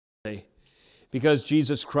Because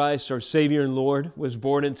Jesus Christ, our Savior and Lord, was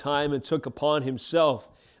born in time and took upon himself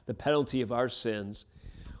the penalty of our sins.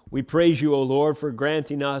 We praise you, O Lord, for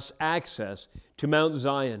granting us access to Mount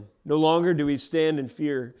Zion. No longer do we stand in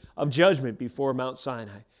fear of judgment before Mount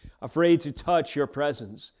Sinai, afraid to touch your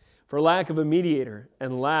presence, for lack of a mediator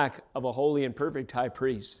and lack of a holy and perfect high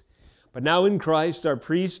priest. But now in Christ, our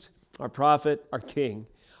priest, our prophet, our king,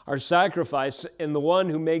 our sacrifice, and the one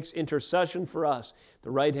who makes intercession for us, the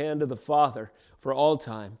right hand of the Father, for all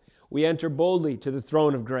time, we enter boldly to the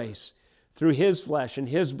throne of grace, through his flesh and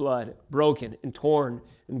his blood, broken and torn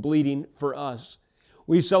and bleeding for us.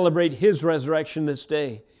 We celebrate his resurrection this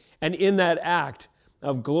day, and in that act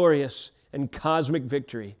of glorious and cosmic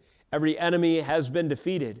victory, every enemy has been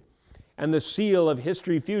defeated, and the seal of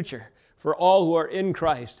history future for all who are in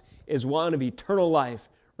Christ is one of eternal life,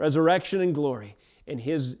 resurrection, and glory in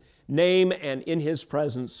his name and in his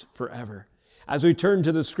presence forever. As we turn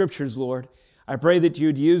to the scriptures, Lord, I pray that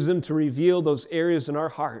you'd use them to reveal those areas in our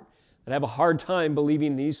heart that have a hard time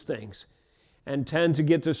believing these things and tend to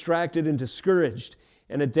get distracted and discouraged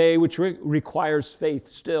in a day which requires faith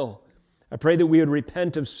still. I pray that we would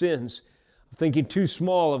repent of sins, of thinking too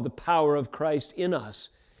small of the power of Christ in us,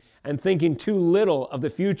 and thinking too little of the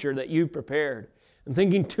future that you've prepared, and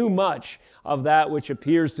thinking too much of that which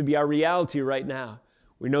appears to be our reality right now.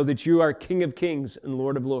 We know that you are King of Kings and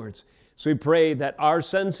Lord of Lords. So we pray that our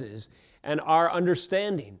senses and our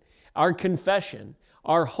understanding, our confession,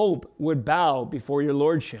 our hope would bow before your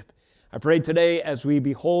Lordship. I pray today as we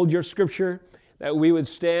behold your scripture that we would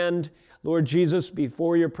stand, Lord Jesus,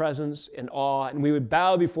 before your presence in awe, and we would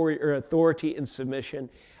bow before your authority in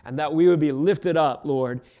submission, and that we would be lifted up,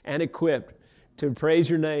 Lord, and equipped to praise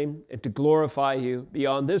your name and to glorify you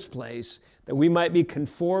beyond this place, that we might be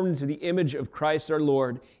conformed to the image of Christ our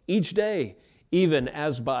Lord each day, even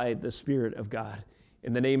as by the Spirit of God.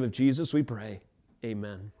 In the name of Jesus we pray.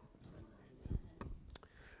 Amen.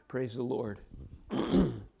 Praise the Lord.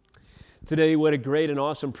 Today, what a great and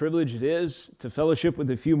awesome privilege it is to fellowship with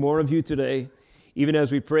a few more of you today, even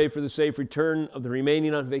as we pray for the safe return of the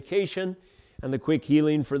remaining on vacation and the quick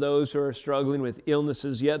healing for those who are struggling with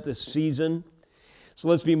illnesses yet this season. So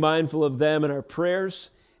let's be mindful of them in our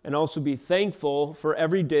prayers and also be thankful for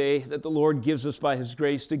every day that the Lord gives us by his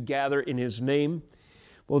grace to gather in his name,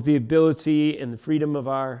 both the ability and the freedom of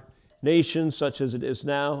our nation, such as it is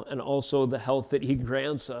now, and also the health that he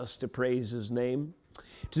grants us to praise his name.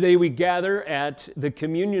 Today we gather at the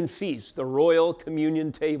communion feast, the royal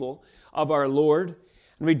communion table of our Lord,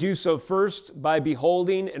 and we do so first by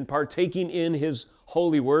beholding and partaking in his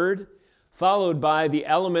holy word, followed by the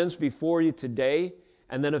elements before you today,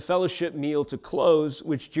 and then a fellowship meal to close,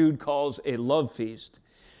 which Jude calls a love feast.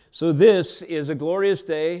 So this is a glorious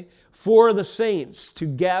day for the saints to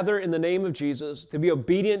gather in the name of Jesus, to be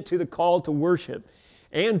obedient to the call to worship,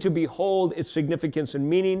 and to behold its significance and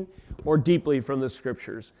meaning more deeply from the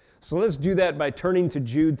scriptures. So let's do that by turning to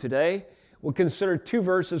Jude today. We'll consider two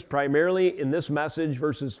verses primarily in this message,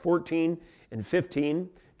 verses 14 and 15.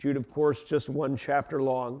 Jude, of course, just one chapter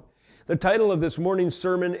long. The title of this morning's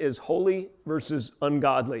sermon is Holy versus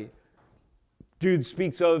Ungodly. Jude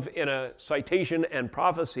speaks of, in a citation and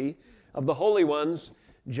prophecy, of the holy ones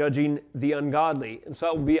judging the ungodly. And so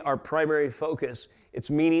that will be our primary focus, its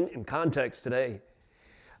meaning and context today.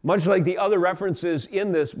 Much like the other references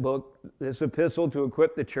in this book, this epistle to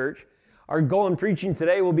equip the church, our goal in preaching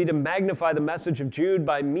today will be to magnify the message of Jude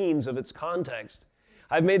by means of its context.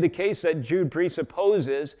 I've made the case that Jude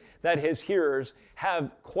presupposes that his hearers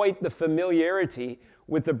have quite the familiarity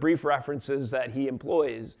with the brief references that he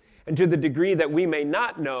employs. And to the degree that we may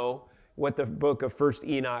not know what the book of 1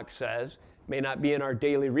 Enoch says, may not be in our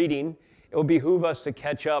daily reading, it will behoove us to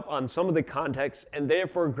catch up on some of the context and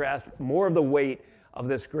therefore grasp more of the weight of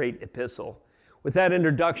this great epistle. With that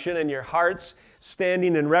introduction and your hearts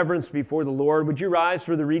standing in reverence before the Lord, would you rise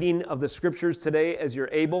for the reading of the scriptures today as you're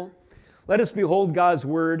able? Let us behold God's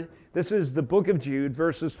word. This is the book of Jude,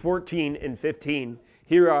 verses 14 and 15.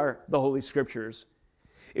 Here are the Holy Scriptures.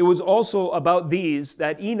 It was also about these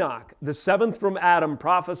that Enoch, the seventh from Adam,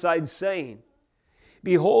 prophesied, saying,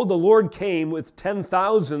 Behold, the Lord came with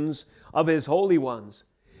 10,000s of his holy ones,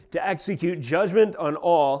 to execute judgment on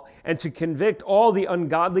all, and to convict all the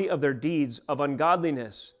ungodly of their deeds of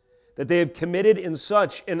ungodliness, that they have committed in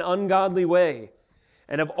such an ungodly way,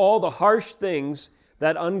 and of all the harsh things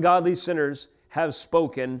that ungodly sinners have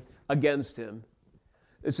spoken against him.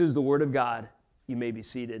 This is the word of God. You may be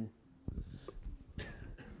seated.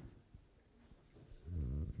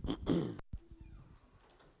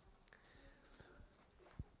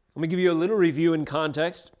 Let me give you a little review in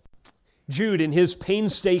context. Jude, in his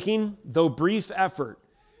painstaking, though brief effort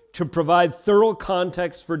to provide thorough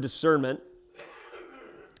context for discernment,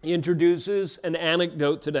 he introduces an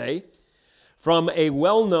anecdote today from a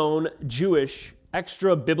well-known Jewish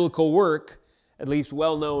extra-biblical work, at least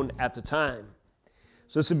well-known at the time.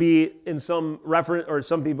 So this would be in some reference, or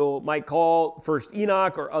some people might call First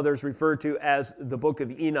Enoch, or others refer to as the Book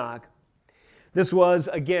of Enoch. This was,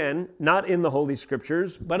 again, not in the Holy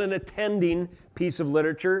Scriptures, but an attending piece of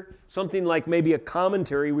literature, something like maybe a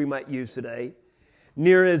commentary we might use today,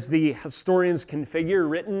 near as the historians can figure,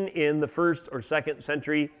 written in the 1st or 2nd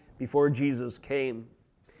century before Jesus came.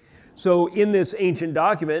 So in this ancient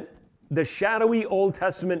document, the shadowy Old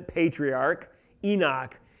Testament patriarch,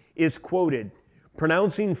 Enoch, is quoted,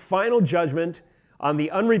 pronouncing final judgment on the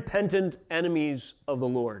unrepentant enemies of the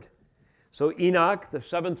Lord. So Enoch, the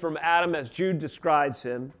seventh from Adam, as Jude describes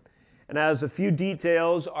him, and as a few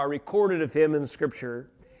details are recorded of him in Scripture,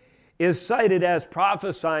 is cited as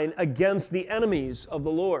prophesying against the enemies of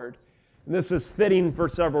the Lord. And this is fitting for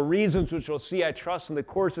several reasons, which we'll see, I trust, in the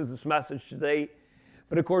course of this message today.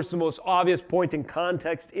 But of course, the most obvious point in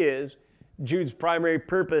context is Jude's primary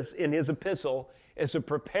purpose in his epistle is to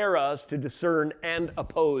prepare us to discern and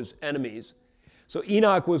oppose enemies. So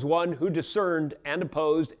Enoch was one who discerned and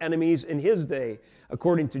opposed enemies in his day,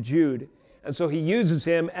 according to Jude. And so he uses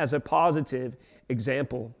him as a positive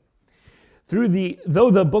example.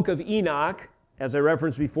 Though the book of Enoch, as I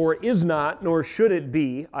referenced before, is not, nor should it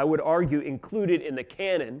be, I would argue, included in the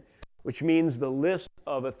canon, which means the list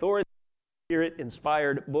of authoritative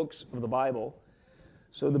Spirit-inspired books of the Bible.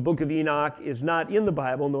 So the book of Enoch is not in the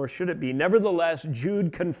Bible, nor should it be. Nevertheless,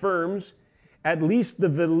 Jude confirms at least the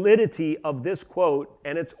validity of this quote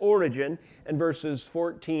and its origin in verses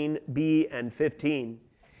 14b and 15.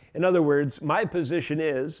 In other words, my position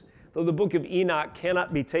is, though the book of Enoch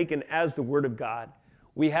cannot be taken as the Word of God,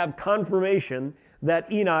 we have confirmation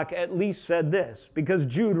that Enoch at least said this, because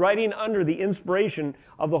Jude, writing under the inspiration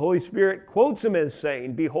of the Holy Spirit, quotes him as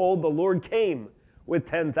saying, "Behold, the Lord came with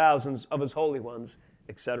 10,000s of his holy ones,"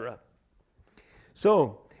 etc.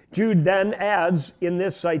 So, Jude then adds in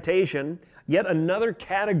this citation yet another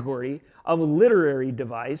category of literary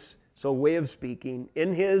device, so way of speaking,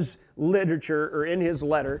 in his literature or in his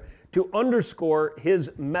letter to underscore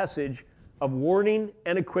his message of warning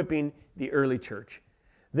and equipping the early church.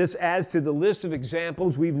 This adds to the list of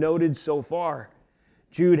examples we've noted so far.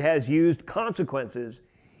 Jude has used consequences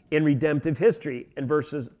in redemptive history in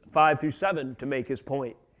verses 5 through 7 to make his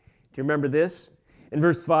point. Do you remember this? In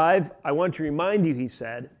verse 5, "I want to remind you," he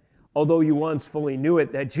said, "although you once fully knew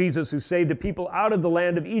it, that Jesus, who saved a people out of the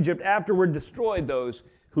land of Egypt, afterward destroyed those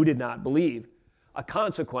who did not believe." A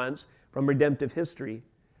consequence from redemptive history.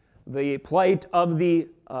 The plight of the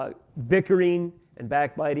bickering and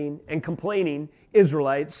backbiting and complaining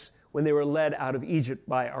Israelites when they were led out of Egypt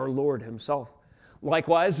by our Lord himself.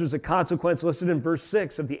 Likewise, there's a consequence listed in verse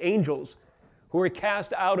 6 of the angels who were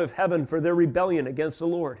cast out of heaven for their rebellion against the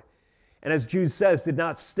Lord. And as Jude says, did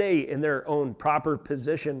not stay in their own proper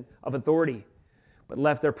position of authority, but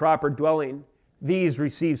left their proper dwelling. These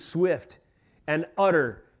received swift and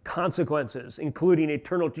utter consequences, including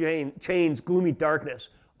eternal chains, gloomy darkness,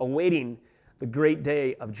 awaiting the great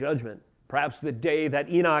day of judgment, perhaps the day that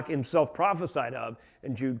Enoch himself prophesied of,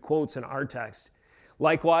 and Jude quotes in our text.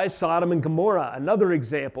 Likewise, Sodom and Gomorrah, another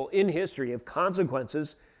example in history of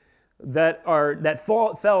consequences that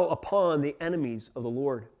fell upon the enemies of the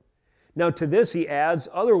Lord. Now to this he adds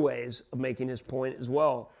other ways of making his point as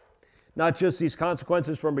well. Not just these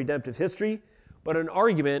consequences from redemptive history, but an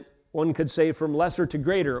argument, one could say, from lesser to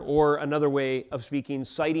greater, or another way of speaking,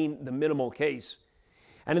 citing the minimal case.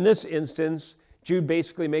 And in this instance, Jude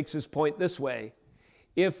basically makes his point this way.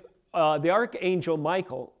 If the archangel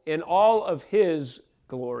Michael, in all of his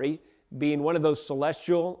glory, being one of those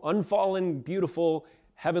celestial, unfallen, beautiful,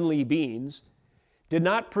 heavenly beings, did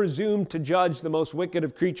not presume to judge the most wicked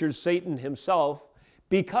of creatures, Satan himself,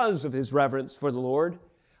 because of his reverence for the Lord,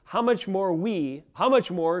 how much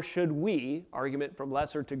more should we, argument from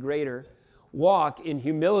lesser to greater, walk in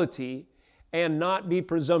humility and not be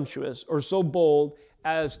presumptuous or so bold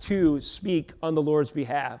as to speak on the Lord's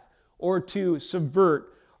behalf or to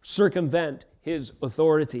circumvent his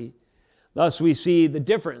authority. Thus we see the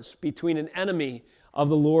difference between an enemy of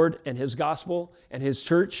the Lord and his gospel and his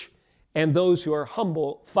church and those who are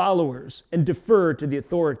humble followers and defer to the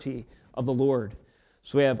authority of the Lord.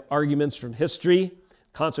 So we have arguments from history,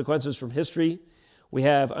 consequences from history. We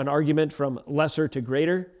have an argument from lesser to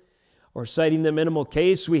greater, or citing the minimal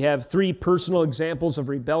case. We have three personal examples of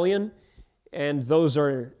rebellion, and those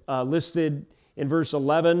are listed in verse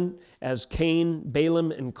 11 as Cain,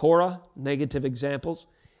 Balaam, and Korah, negative examples.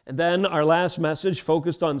 And then our last message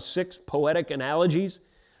focused on 6 poetic analogies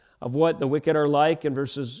of what the wicked are like in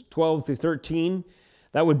verses 12 through 13.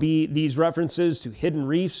 That would be these references to hidden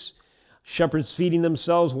reefs, shepherds feeding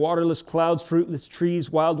themselves, waterless clouds, fruitless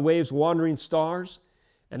trees, wild waves, wandering stars.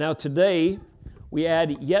 And now today, we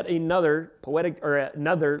add yet another poetic or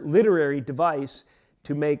another literary device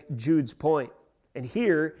to make Jude's point. And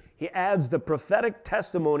here, he adds the prophetic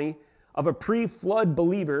testimony of a pre-flood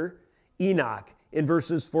believer, Enoch, in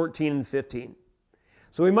verses 14 and 15.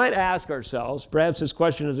 So we might ask ourselves, perhaps this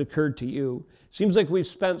question has occurred to you, seems like we've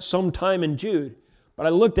spent some time in Jude, but I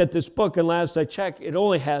looked at this book and last I checked, it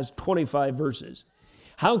only has 25 verses.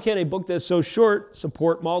 How can a book that's so short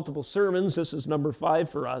support multiple sermons? This is number 5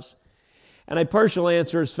 for us. And a partial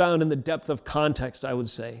answer is found in the depth of context, I would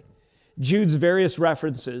say. Jude's various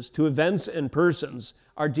references to events and persons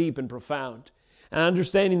are deep and profound. And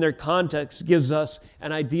understanding their context gives us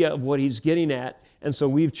an idea of what he's getting at. And so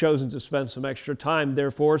we've chosen to spend some extra time,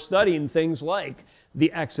 therefore, studying things like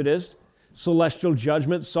the Exodus, celestial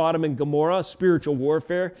judgment, Sodom and Gomorrah, spiritual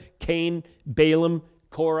warfare, Cain, Balaam,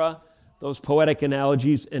 Korah, those poetic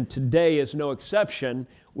analogies. And today is no exception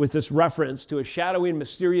with this reference to a shadowy and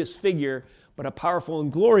mysterious figure, but a powerful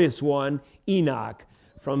and glorious one, Enoch,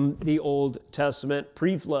 from the Old Testament,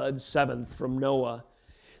 pre-flood, 7th from Noah.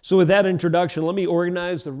 So with that introduction, let me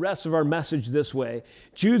organize the rest of our message this way.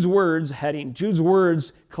 Jude's words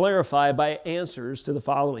clarified by answers to the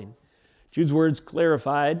following. Jude's words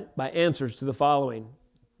clarified by answers to the following.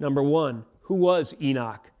 Number 1, who was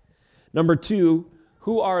Enoch? Number 2,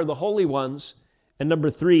 who are the holy ones? And number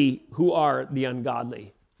 3, who are the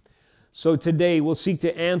ungodly? So today we'll seek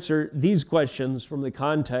to answer these questions from the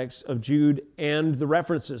context of Jude and the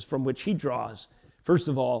references from which he draws. First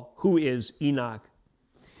of all, who is Enoch?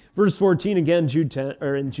 Verse 14 again,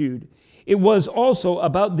 in Jude. It was also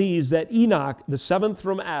about these that Enoch, the 7th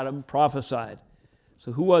from Adam, prophesied.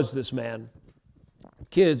 So who was this man?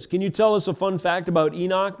 Kids, can you tell us a fun fact about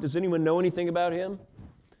Enoch? Does anyone know anything about him?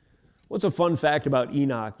 What's a fun fact about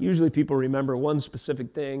Enoch? Usually people remember one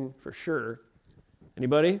specific thing for sure.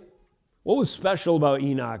 Anybody? What was special about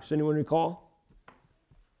Enoch? Does anyone recall?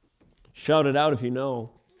 Shout it out if you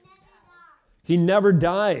know. He never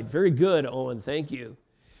died. Very good, Owen. Thank you.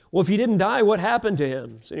 Well, if he didn't die, what happened to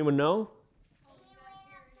him? Does anyone know?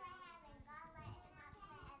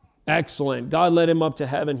 Excellent. God led him up to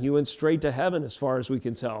heaven. He went straight to heaven as far as we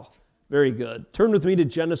can tell. Very good. Turn with me to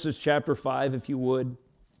Genesis chapter 5, if you would.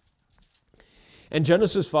 In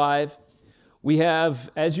Genesis 5, we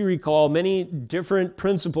have, as you recall, many different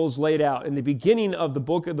principles laid out. In the beginning of the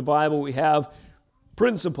book of the Bible, we have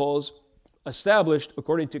principles established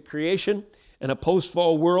according to creation and a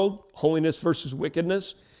post-fall world, holiness versus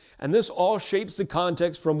wickedness. And this all shapes the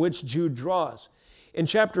context from which Jude draws. In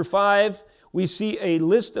chapter 5, we see a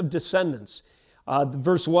list of descendants.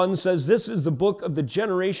 Verse 1 says, "This is the book of the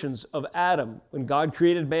generations of Adam. When God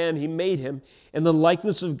created man, he made him in the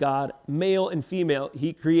likeness of God, male and female,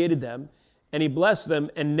 he created them. And he blessed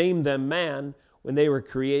them and named them man when they were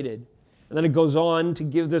created." And then it goes on to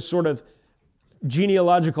give this sort of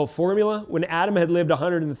genealogical formula. When Adam had lived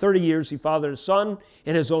 130 years, he fathered a son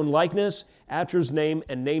in his own likeness, after his name,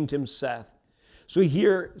 and named him Seth. So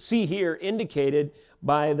see here indicated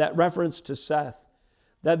by that reference to Seth,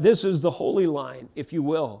 that this is the holy line, if you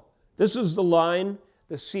will. This is the line,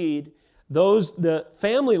 the seed, the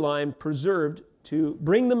family line preserved to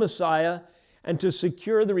bring the Messiah and to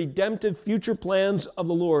secure the redemptive future plans of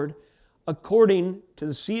the Lord according to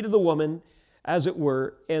the seed of the woman, as it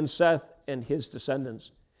were, and Seth and his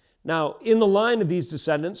descendants. Now, in the line of these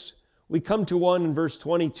descendants, we come to one in verse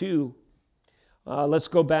 22. Let's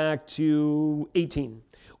go back to 18.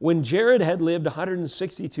 When Jared had lived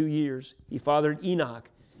 162 years, he fathered Enoch.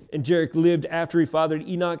 And Jared lived after he fathered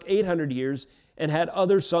Enoch 800 years and had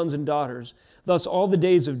other sons and daughters. Thus all the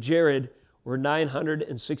days of Jared were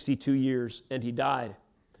 962 years, and he died.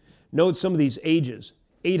 Note some of these ages: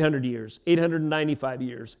 800 years, 895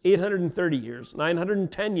 years, 830 years,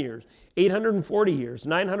 910 years, 840 years,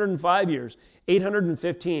 905 years,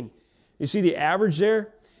 815. You see the average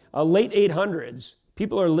there? Late 800s,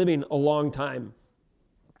 people are living a long time.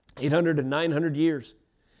 800 to 900 years.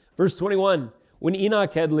 Verse 21, when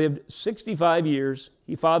Enoch had lived 65 years,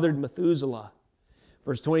 he fathered Methuselah.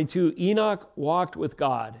 Verse 22, Enoch walked with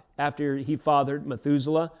God after he fathered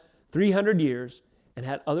Methuselah 300 years and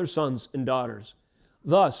had other sons and daughters.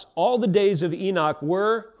 Thus, all the days of Enoch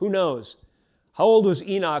were, who knows? How old was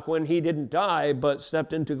Enoch when he didn't die but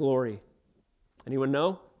stepped into glory? Anyone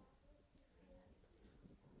know?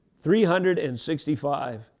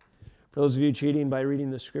 365. For those of you cheating by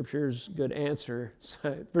reading the scriptures, good answer.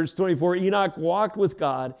 Verse 24, Enoch walked with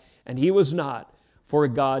God, and he was not, for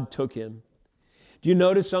God took him. Do you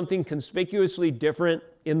notice something conspicuously different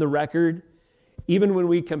in the record? Even when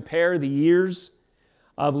we compare the years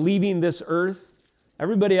of leaving this earth,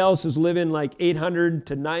 everybody else is living like 800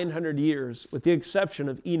 to 900 years, with the exception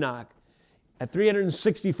of Enoch. At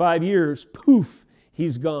 365 years, poof,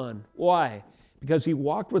 he's gone. Why? Because he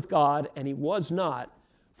walked with God and he was not,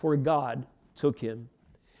 for God took him.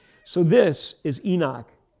 So this is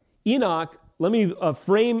Enoch. Enoch, let me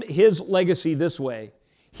frame his legacy this way.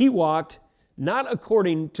 He walked not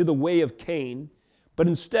according to the way of Cain, but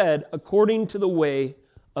instead according to the way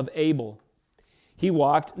of Abel. He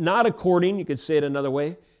walked not according, you could say it another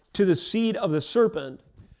way, to the seed of the serpent,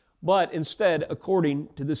 but instead according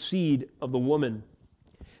to the seed of the woman.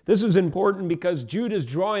 This is important because Jude is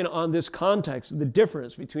drawing on this context of the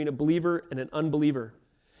difference between a believer and an unbeliever.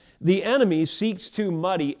 The enemy seeks to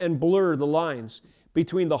muddy and blur the lines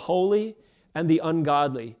between the holy and the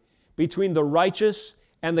ungodly, between the righteous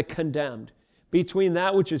and the condemned, between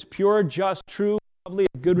that which is pure, just, true, lovely,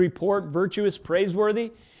 good report, virtuous,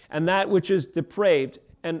 praiseworthy, and that which is depraved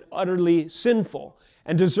and utterly sinful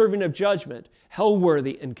and deserving of judgment,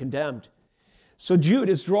 hell-worthy and condemned. So Jude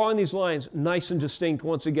is drawing these lines nice and distinct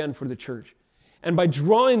once again for the church. And by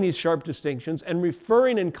drawing these sharp distinctions and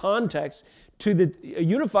referring in context to the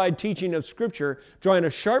unified teaching of Scripture, drawing a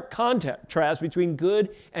sharp contrast between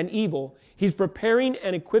good and evil, he's preparing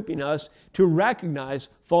and equipping us to recognize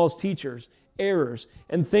false teachers, errors,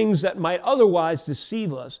 and things that might otherwise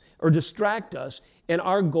deceive us or distract us in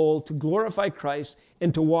our goal to glorify Christ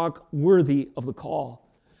and to walk worthy of the call.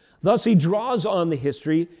 Thus, he draws on the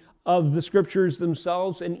history of the Scriptures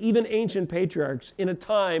themselves and even ancient patriarchs in a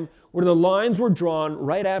time where the lines were drawn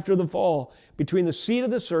right after the fall between the seed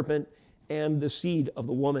of the serpent and the seed of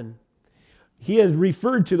the woman. He has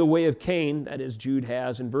referred to the way of Cain, that is, Jude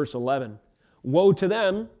has in verse 11. Woe to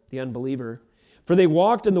them, the unbeliever, for they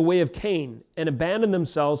walked in the way of Cain and abandoned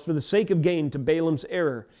themselves for the sake of gain to Balaam's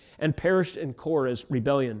error and perished in Korah's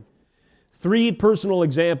rebellion. 3 personal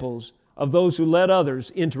examples of those who led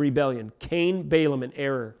others into rebellion: Cain, Balaam, and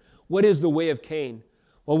error. What is the way of Cain?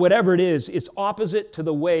 Well, whatever it is, it's opposite to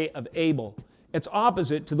the way of Abel. It's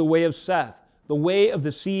opposite to the way of Seth. The way of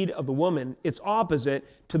the seed of the woman, it's opposite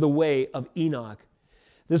to the way of Enoch.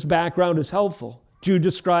 This background is helpful. Jude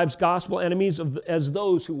describes gospel enemies as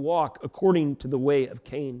those who walk according to the way of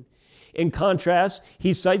Cain. In contrast,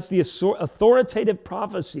 he cites the authoritative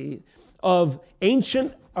prophecy of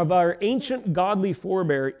our ancient godly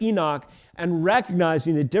forebear Enoch, and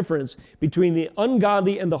recognizing the difference between the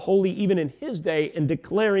ungodly and the holy even in his day, and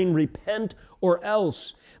declaring repent or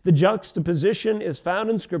else. The juxtaposition is found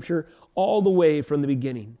in Scripture all the way from the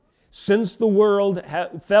beginning. Since the world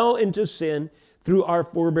fell into sin through our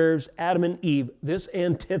forebears Adam and Eve, this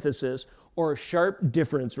antithesis or sharp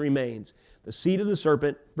difference remains: the seed of the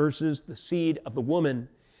serpent versus the seed of the woman.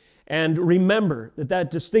 And remember that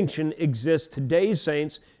distinction exists today,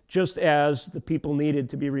 saints, just as the people needed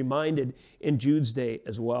to be reminded in Jude's day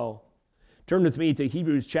as well. Turn with me to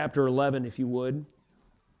Hebrews chapter 11, if you would.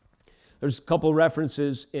 There's a couple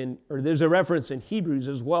references there's a reference in Hebrews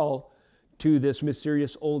as well to this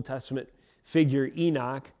mysterious Old Testament figure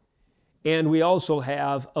Enoch, and we also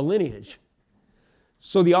have a lineage.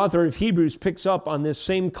 So the author of Hebrews picks up on this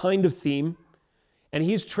same kind of theme, and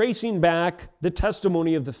he's tracing back the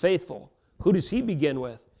testimony of the faithful. Who does he begin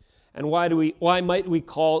with? And why might we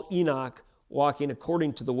call Enoch walking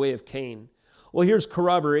according to the way of Cain? Well, here's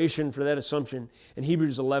corroboration for that assumption in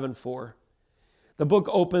Hebrews 11:4. The book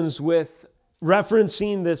opens with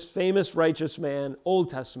referencing this famous righteous man, Old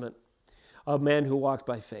Testament, a man who walked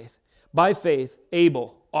by faith. By faith,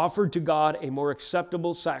 Abel offered to God a more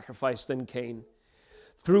acceptable sacrifice than Cain,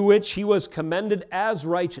 through which he was commended as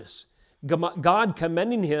righteous, God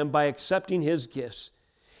commending him by accepting his gifts.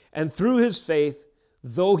 And through his faith,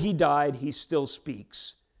 though he died, he still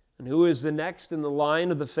speaks. And who is the next in the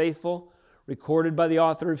line of the faithful, recorded by the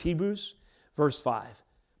author of Hebrews? Verse 5.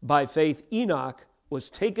 By faith, Enoch was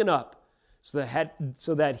taken up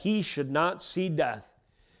so that he should not see death,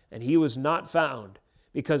 and he was not found,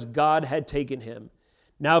 because God had taken him.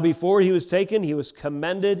 Now before he was taken, he was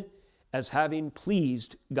commended as having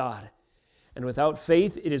pleased God. And without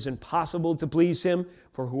faith, it is impossible to please him,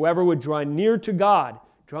 for whoever would draw near to God,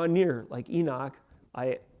 draw near like Enoch,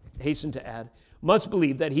 I hasten to add, must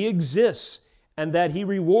believe that he exists and that he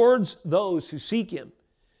rewards those who seek him.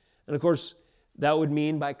 And of course, that would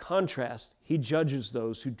mean, by contrast, he judges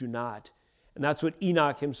those who do not. And that's what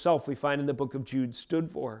Enoch himself, we find in the book of Jude, stood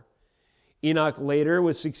for. Enoch later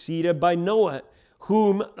was succeeded by Noah,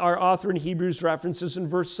 whom our author in Hebrews references in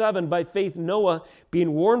verse 7. By faith Noah,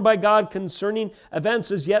 being warned by God concerning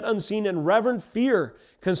events as yet unseen, in reverent fear,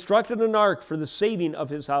 constructed an ark for the saving of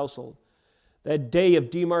his household. That day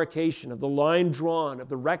of demarcation, of the line drawn, of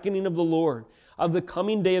the reckoning of the Lord, of the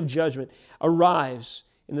coming day of judgment, arrives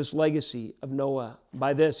in this legacy of Noah.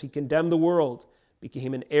 By this he condemned the world,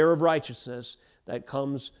 became an heir of righteousness that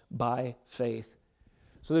comes by faith.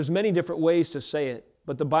 So there's many different ways to say it,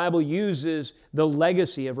 but the Bible uses the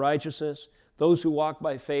legacy of righteousness, those who walk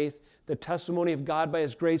by faith, the testimony of God by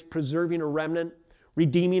his grace, preserving a remnant,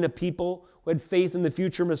 redeeming a people who had faith in the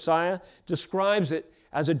future Messiah, describes it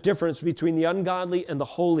as a difference between the ungodly and the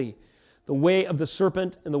holy, the way of the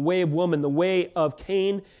serpent and the way of woman, the way of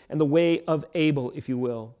Cain and the way of Abel, if you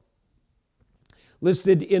will.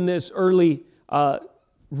 Listed in this early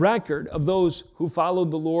record of those who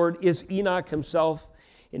followed the Lord is Enoch himself,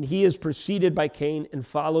 and he is preceded by Cain and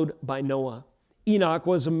followed by Noah. Enoch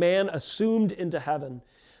was a man assumed into heaven.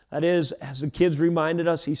 That is, as the kids reminded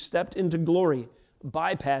us, he stepped into glory,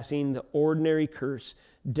 bypassing the ordinary curse,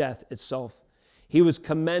 death itself. He was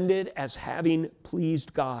commended as having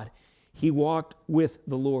pleased God. He walked with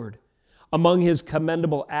the Lord. Among his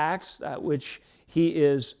commendable acts, that which he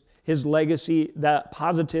is, his legacy, the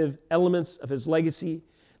positive elements of his legacy,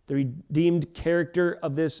 the redeemed character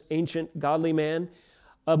of this ancient godly man,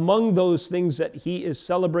 among those things that he is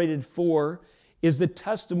celebrated for is the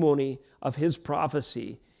testimony of his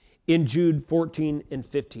prophecy in Jude 14 and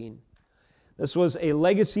 15. This was a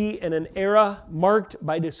legacy and an era marked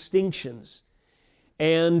by distinctions.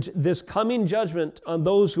 And this coming judgment on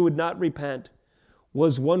those who would not repent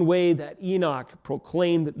was one way that Enoch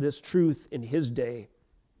proclaimed this truth in his day.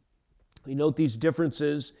 We note these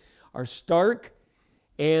differences are stark,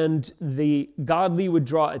 and the godly would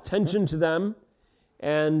draw attention to them.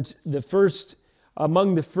 And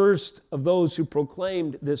among the first of those who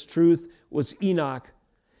proclaimed this truth was Enoch.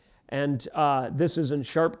 And this is in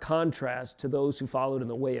sharp contrast to those who followed in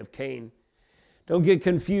the way of Cain. Don't get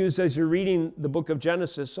confused as you're reading the book of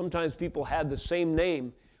Genesis. Sometimes people had the same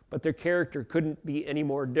name, but their character couldn't be any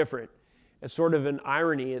more different. It's sort of an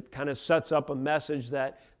irony. It kind of sets up a message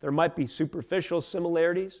that there might be superficial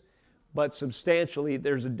similarities, but substantially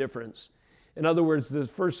there's a difference. In other words, the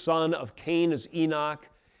first son of Cain is Enoch.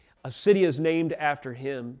 A city is named after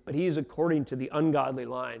him, but he is according to the ungodly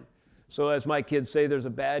line. So as my kids say, there's a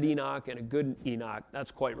bad Enoch and a good Enoch.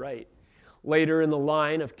 That's quite right. Later in the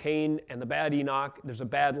line of Cain and the bad Enoch, there's a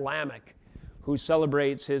bad Lamech who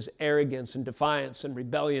celebrates his arrogance and defiance and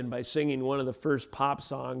rebellion by singing one of the first pop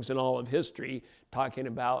songs in all of history, talking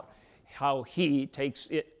about how he takes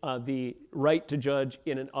the right to judge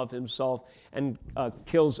in and of himself and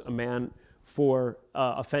kills a man for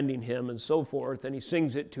offending him and so forth. And he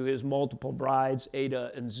sings it to his multiple brides,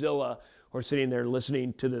 Ada and Zillah, who are sitting there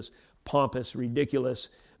listening to this pompous, ridiculous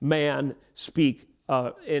man speak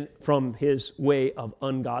from his way of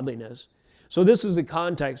ungodliness. So this is the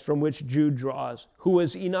context from which Jude draws. Who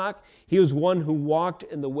was Enoch? He was one who walked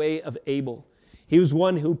in the way of Abel. He was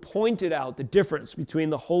one who pointed out the difference between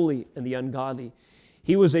the holy and the ungodly.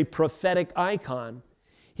 He was a prophetic icon.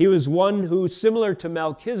 He was one who, similar to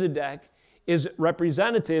Melchizedek, is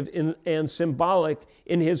representative and symbolic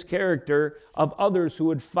in his character of others who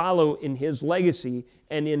would follow in his legacy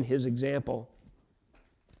and in his example.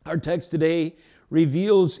 Our text today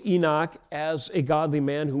reveals Enoch as a godly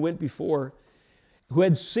man who went before, who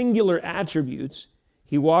had singular attributes.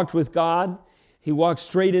 He walked with God. He walked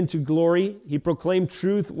straight into glory. He proclaimed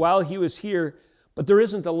truth while he was here, but there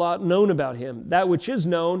isn't a lot known about him. That which is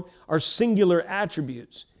known are singular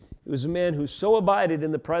attributes. He was a man who so abided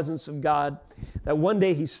in the presence of God that one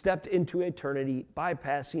day he stepped into eternity,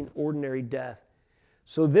 bypassing ordinary death.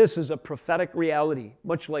 So this is a prophetic reality,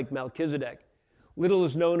 much like Melchizedek. Little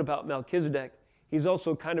is known about Melchizedek. He's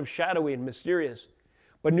also kind of shadowy and mysterious.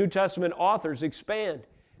 But New Testament authors expand.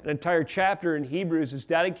 An entire chapter in Hebrews is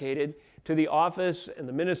dedicated to the office and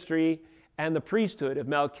the ministry and the priesthood of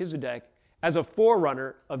Melchizedek as a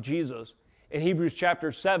forerunner of Jesus. In Hebrews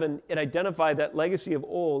chapter 7, it identified that legacy of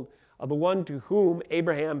old of the one to whom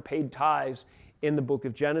Abraham paid tithes in the book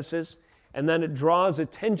of Genesis. And then it draws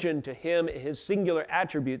attention to him and his singular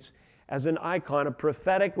attributes as an icon, a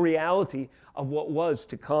prophetic reality of what was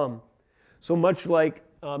to come. So much like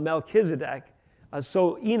Melchizedek,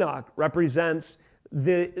 so Enoch represents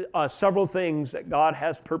the several things that God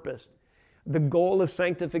has purposed. The goal of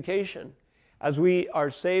sanctification. As we are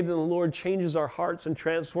saved and the Lord changes our hearts and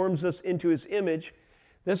transforms us into his image,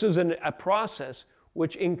 this is a process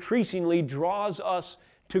which increasingly draws us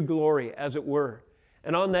to glory, as it were.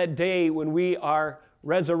 And on that day when we are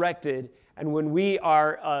resurrected And when we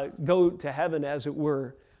go to heaven, as it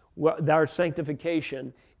were, our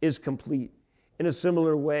sanctification is complete. In a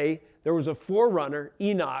similar way, there was a forerunner,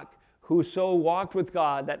 Enoch, who so walked with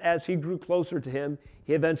God that as he grew closer to him,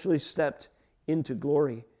 he eventually stepped into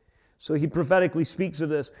glory. So he prophetically speaks of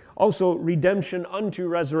this. Also, redemption unto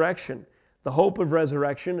resurrection. The hope of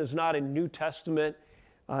resurrection is not a New Testament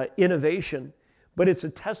innovation, but it's a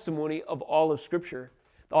testimony of all of Scripture.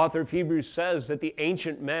 The author of Hebrews says that the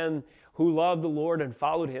ancient men who loved the Lord and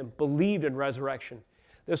followed him believed in resurrection.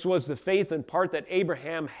 This was the faith in part that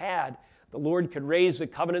Abraham had. The Lord could raise the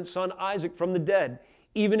covenant son Isaac from the dead,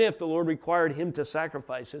 even if the Lord required him to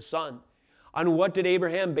sacrifice his son. On what did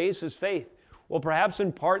Abraham base his faith? Well, perhaps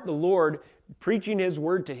in part the Lord preaching his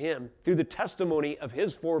word to him through the testimony of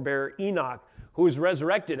his forebearer Enoch, who was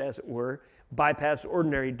resurrected, as it were, bypassed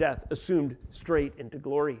ordinary death, assumed straight into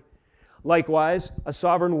glory. Likewise, a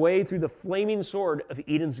sovereign way through the flaming sword of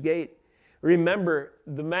Eden's gate. Remember,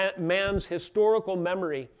 the man's historical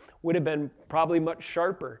memory would have been probably much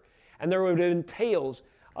sharper, and there would have been tales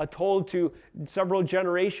told to several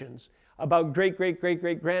generations about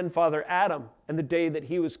great-great-great-great-grandfather Adam and the day that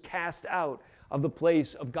he was cast out of the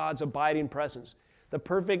place of God's abiding presence. The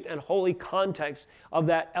perfect and holy context of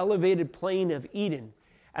that elevated plane of Eden.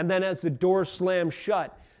 And then as the door slammed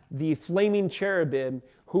shut, the flaming cherubim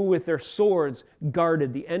who with their swords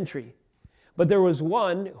guarded the entry. But there was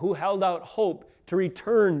one who held out hope to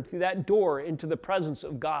return through that door into the presence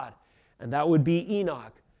of God, and that would be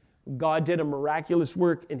Enoch. God did a miraculous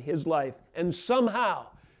work in his life, and somehow,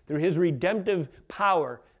 through his redemptive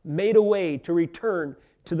power, made a way to return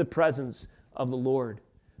to the presence of the Lord.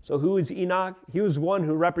 So who is Enoch? He was one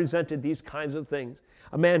who represented these kinds of things.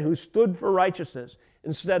 A man who stood for righteousness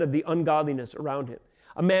instead of the ungodliness around him.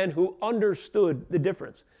 A man who understood the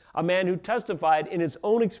difference. A man who testified in his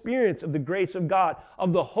own experience of the grace of God,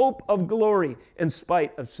 of the hope of glory in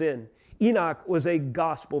spite of sin. Enoch was a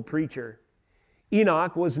gospel preacher.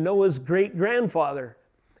 Enoch was Noah's great-grandfather,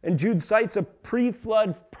 and Jude cites a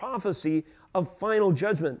pre-flood prophecy of final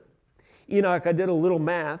judgment. Enoch, I did a little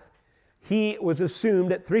math, he was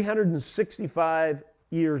assumed at 365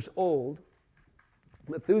 years old.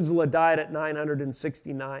 Methuselah died at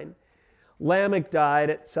 969. Lamech died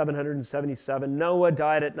at 777. Noah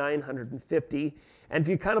died at 950. And if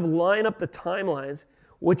you kind of line up the timelines,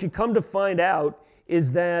 what you come to find out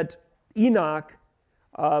is that Enoch,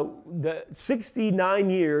 the 69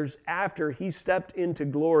 years after he stepped into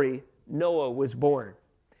glory, Noah was born.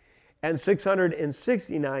 And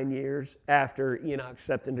 669 years after Enoch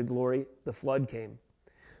stepped into glory, the flood came.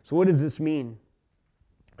 So what does this mean?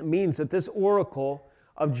 It means that this oracle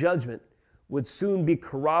of judgment would soon be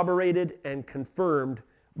corroborated and confirmed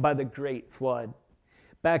by the great flood.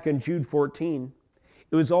 Back in Jude 14,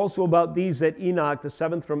 it was also about these that Enoch, the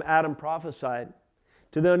seventh from Adam, prophesied.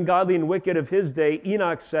 To the ungodly and wicked of his day,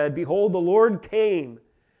 Enoch said, "Behold, the Lord came,"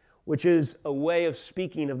 which is a way of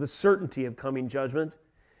speaking of the certainty of coming judgment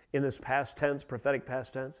in this past tense, prophetic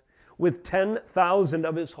past tense, with 10,000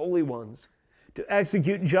 of his holy ones, to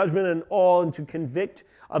execute judgment on all and to convict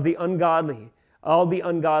of the ungodly, all the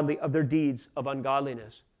ungodly of their deeds of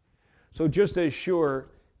ungodliness. So just as sure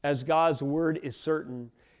as God's word is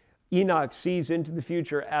certain, Enoch sees into the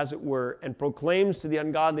future, as it were, and proclaims to the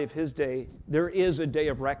ungodly of his day, there is a day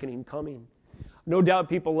of reckoning coming. No doubt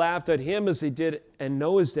people laughed at him as they did in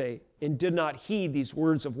Noah's day and did not heed these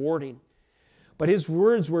words of warning. But his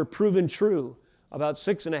words were proven true about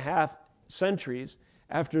 6.5 centuries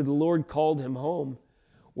after the Lord called him home,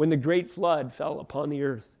 when the great flood fell upon the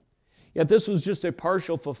earth. Yet this was just a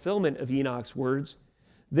partial fulfillment of Enoch's words.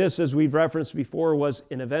 This, as we've referenced before, was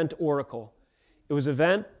an event oracle. It was an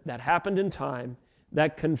event that happened in time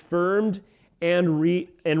that confirmed and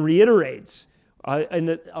reiterates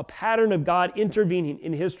a pattern of God intervening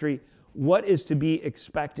in history what is to be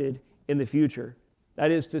expected in the future.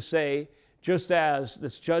 That is to say, just as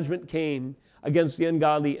this judgment came against the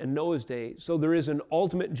ungodly in Noah's day, so there is an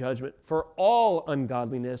ultimate judgment for all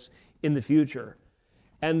ungodliness in the future.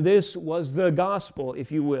 And this was the gospel,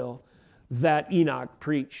 if you will, that Enoch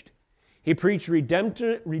preached. He preached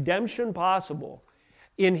redemption possible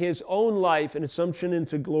in his own life and assumption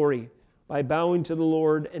into glory by bowing to the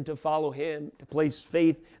Lord and to follow him, to place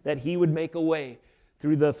faith that he would make a way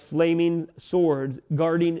through the flaming swords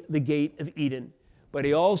guarding the gate of Eden. But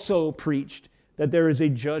he also preached that there is a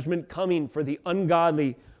judgment coming for the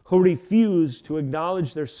ungodly who refuse to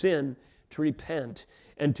acknowledge their sin, to repent,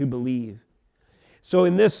 and to believe. So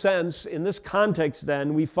in this sense, in this context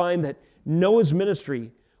then, we find that Noah's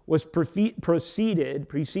ministry was preceded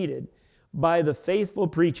by the faithful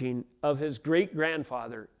preaching of his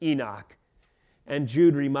great-grandfather, Enoch. And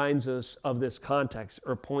Jude reminds us of this context,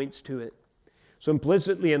 or points to it. So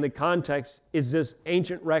implicitly in the context is this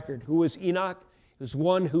ancient record. Who was Enoch? He was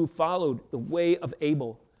one who followed the way of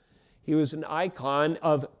Abel. He was an icon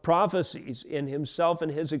of prophecies in himself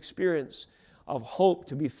and his experience of hope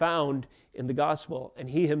to be found in the gospel. And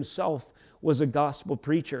he himself was a gospel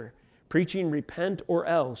preacher, preaching repent or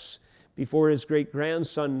else before his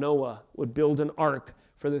great-grandson Noah would build an ark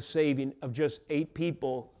for the saving of just 8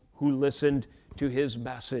 people who listened to his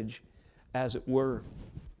message, as it were.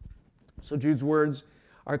 So Jude's words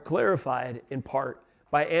are clarified in part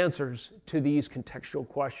by answers to these contextual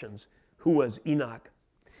questions. Who was Enoch?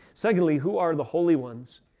 Secondly, who are the holy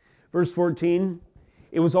ones? Verse 14,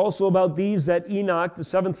 it was also about these that Enoch, the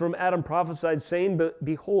 7th from Adam, prophesied, saying,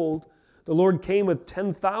 behold, the Lord came with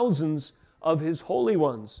 10,000s of his holy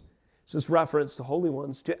ones. It's this reference to holy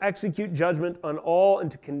ones, to execute judgment on all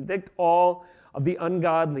and to convict all of the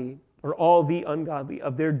ungodly, or all the ungodly,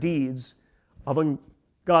 of their deeds of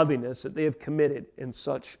ungodliness that they have committed in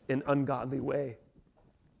such an ungodly way.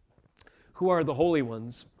 Who are the holy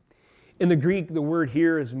ones? In the Greek, the word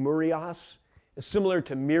here is murios. It's similar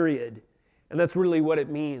to myriad, and that's really what it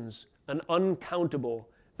means: an uncountable,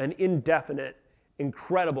 an indefinite,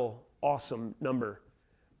 incredible, awesome number,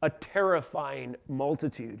 a terrifying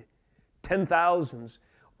multitude, 10,000s,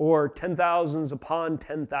 or 10,000s upon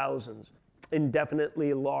 10,000s,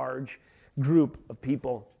 indefinitely large group of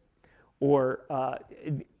people, or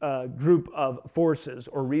a group of forces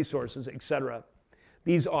or resources, etc.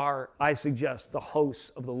 These are, I suggest, the hosts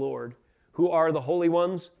of the Lord. Who are the holy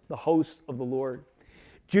ones? The hosts of the Lord.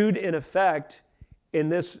 Jude, in effect, in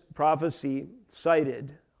this prophecy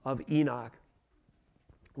cited of Enoch,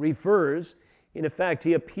 refers, in effect,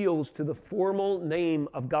 he appeals to the formal name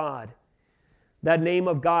of God. That name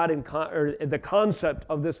of God, or the concept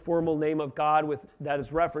of this formal name of God that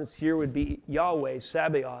is referenced here would be Yahweh,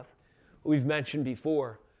 Sabaoth, who we've mentioned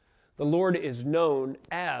before. The Lord is known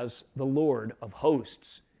as the Lord of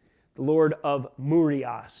hosts, the Lord of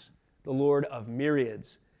Murias, the Lord of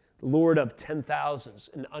myriads, the Lord of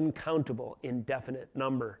 10,000s, an uncountable, indefinite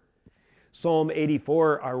number. Psalm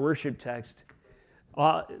 84, our worship text,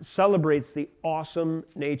 celebrates the awesome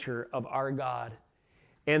nature of our God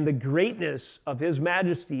and the greatness of his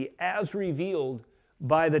majesty as revealed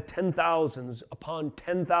by the 10,000s upon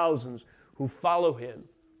 10,000s who follow him,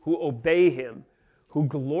 who obey him, who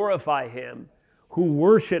glorify him, who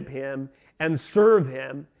worship him and serve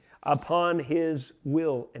him upon his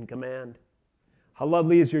will and command. How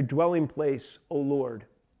lovely is your dwelling place, O Lord.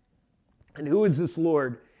 And who is this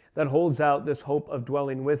Lord that holds out this hope of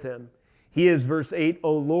dwelling with him? He is, verse 8,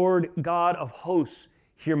 O Lord God of hosts,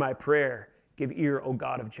 hear my prayer. Give ear, O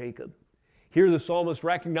God of Jacob. Here the psalmist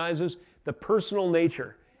recognizes the personal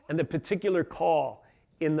nature and the particular call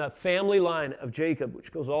in the family line of Jacob,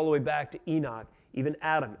 which goes all the way back to Enoch, even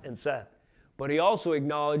Adam and Seth. But he also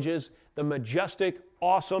acknowledges the majestic,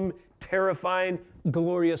 awesome, terrifying,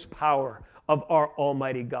 glorious power of our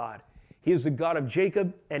Almighty God. He is the God of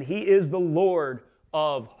Jacob, and he is the Lord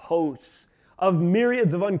of hosts, of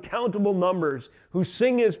myriads of uncountable numbers who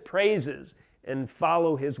sing his praises and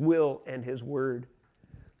follow his will and his word.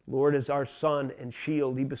 Lord is our sun and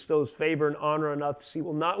shield. He bestows favor and honor on us. He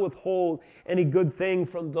will not withhold any good thing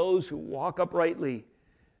from those who walk uprightly.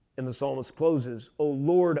 And the psalmist closes, O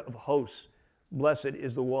Lord of hosts, blessed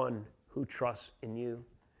is the one who trusts in you.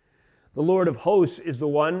 The Lord of hosts is the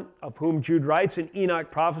one of whom Jude writes and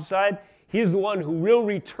Enoch prophesied. He is the one who will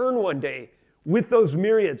return one day with those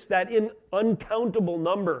myriads, that uncountable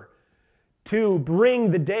number, to bring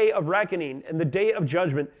the day of reckoning and the day of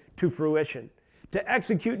judgment to fruition, to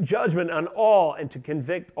execute judgment on all and to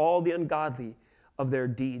convict all the ungodly of their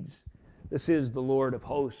deeds. This is the Lord of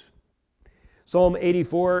hosts. Psalm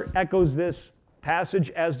 84 echoes this passage,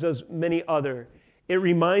 as does many other. It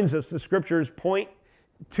reminds us, the scriptures points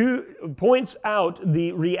out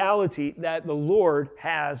the reality that the Lord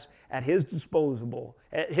has at his disposal,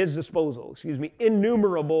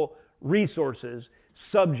 innumerable resources,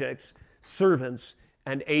 subjects, servants,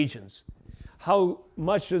 and agents. How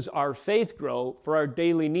much does our faith grow for our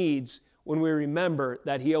daily needs when we remember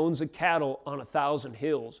that he owns the cattle on 1,000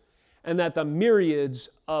 hills and that the myriads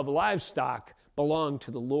of livestock belong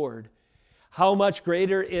to the Lord? How much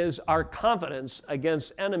greater is our confidence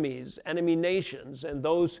against enemies, enemy nations, and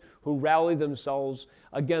those who rally themselves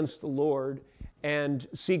against the Lord and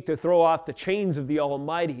seek to throw off the chains of the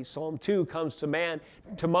Almighty. Psalm 2 comes to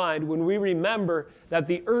mind when we remember that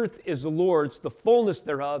the earth is the Lord's, the fullness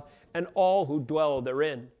thereof, and all who dwell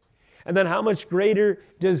therein. And then how much greater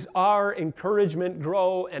does our encouragement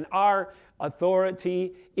grow and our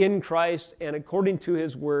authority in Christ and according to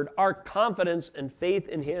his word, our confidence and faith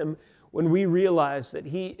in him when we realize that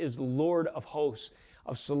he is the Lord of hosts,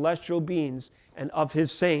 of celestial beings, and of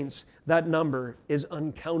his saints. That number is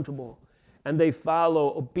uncountable. And they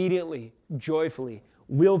follow obediently, joyfully,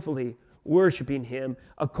 willfully, worshiping him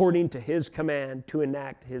according to his command to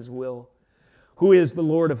enact his will. Who is the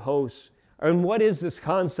Lord of hosts? And what is this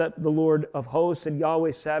concept, the Lord of hosts and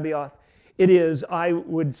Yahweh Sabaoth? It is, I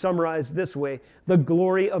would summarize this way, the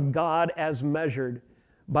glory of God as measured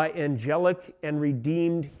by angelic and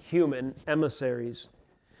redeemed human emissaries.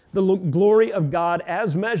 The glory of God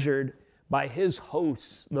as measured by his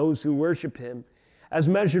hosts, those who worship him, as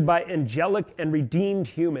measured by angelic and redeemed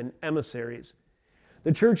human emissaries.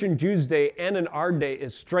 The church in Jude's day and in our day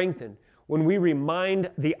is strengthened when we remind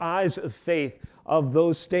the eyes of faith of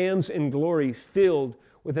those stands in glory filled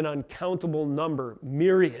with an uncountable number,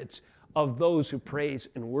 myriads of those who praise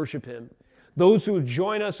and worship him. Those who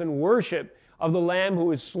join us in worship of the Lamb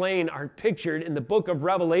who is slain are pictured in the book of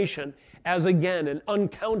Revelation as again an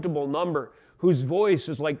uncountable number whose voice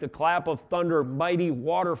is like the clap of thunder, mighty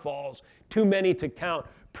waterfalls, too many to count,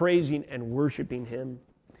 praising and worshiping him.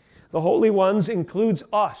 The Holy Ones includes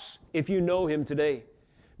us, if you know him today.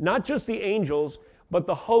 Not just the angels, but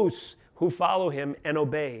the hosts who follow him and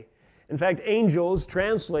obey. In fact, angels,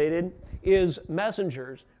 translated, is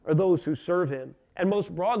messengers, or those who serve him. And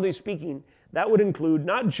most broadly speaking, that would include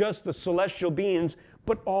not just the celestial beings,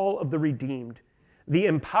 but all of the redeemed. The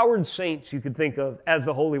empowered saints you could think of as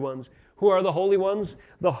the Holy Ones. Who are the Holy Ones?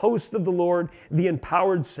 The host of the Lord, the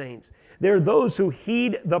empowered saints. They're those who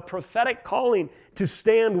heed the prophetic calling to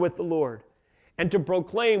stand with the Lord and to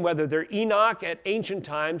proclaim, whether they're Enoch at ancient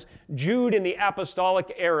times, Jude in the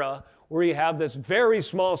apostolic era, where you have this very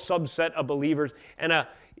small subset of believers and a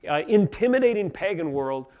intimidating pagan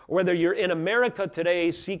world, or whether you're in America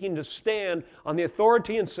today seeking to stand on the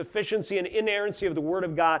authority and sufficiency and inerrancy of the Word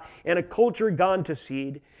of God in a culture gone to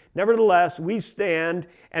seed. Nevertheless, we stand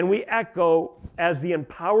and we echo as the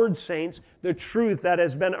empowered saints the truth that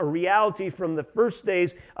has been a reality from the first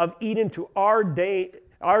days of Eden to our day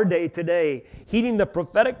today, heeding the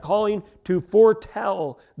prophetic calling to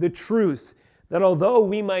foretell the truth that although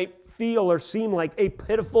we might feel or seem like a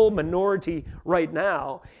pitiful minority right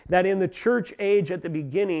now, that in the church age at the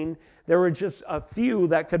beginning, there were just a few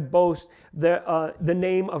that could boast the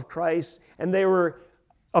name of Christ, and they were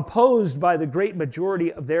opposed by the great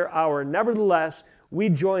majority of their hour. Nevertheless, we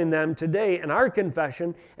join them today in our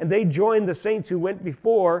confession, and they join the saints who went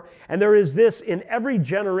before, and there is this in every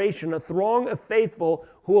generation, a throng of faithful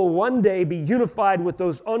who will one day be unified with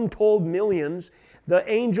those untold millions, the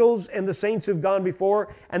angels and the saints who've gone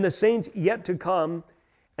before, and the saints yet to come.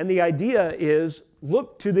 And the idea is,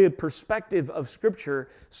 look to the perspective of Scripture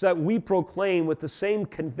so that we proclaim with the same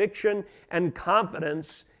conviction and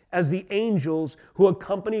confidence as the angels who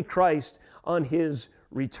accompany Christ on his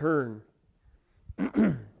return.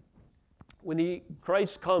 When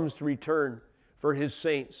Christ comes to return for his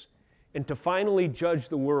saints and to finally judge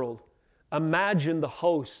the world, imagine the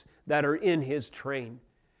hosts that are in his train.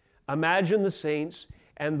 Imagine the saints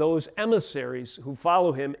and those emissaries who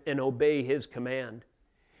follow him and obey his command.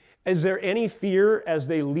 Is there any fear as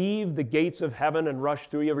they leave the gates of heaven and rush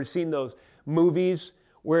through? You ever seen those movies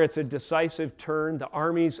where it's a decisive turn, the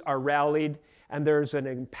armies are rallied, and there's an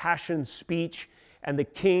impassioned speech, and the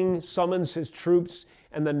king summons his troops,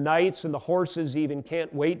 and the knights and the horses even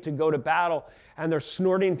can't wait to go to battle, and they're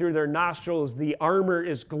snorting through their nostrils, the armor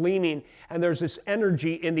is gleaming, and there's this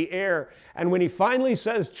energy in the air. And when he finally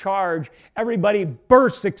says charge, everybody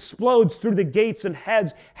bursts, explodes through the gates and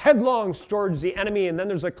heads headlong towards the enemy, and then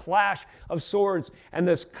there's a clash of swords and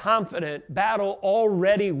this confident battle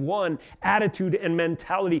already won attitude and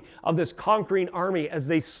mentality of this conquering army as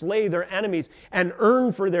they slay their enemies and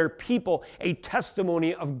earn for their people a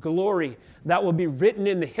testimony of glory that will be written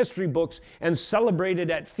in the history books and celebrated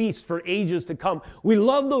at feasts for ages to come. We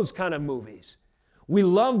love those kind of movies. We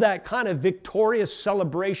love that kind of victorious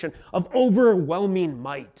celebration of overwhelming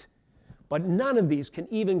might. But none of these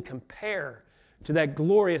can even compare to that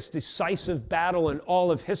glorious, decisive battle in all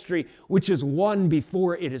of history, which is won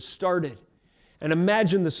before it is started. And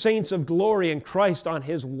imagine the saints of glory and Christ on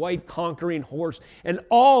his white conquering horse and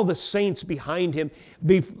all the saints behind him,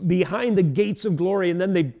 behind the gates of glory. And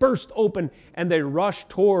then they burst open and they rush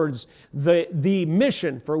towards the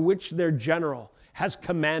mission for which their general has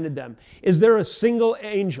commanded them. Is there a single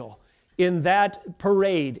angel in that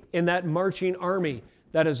parade, in that marching army,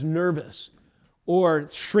 that is nervous or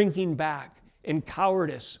shrinking back in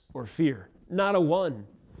cowardice or fear? Not a one.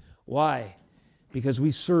 Why? Because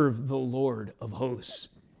we serve the Lord of hosts.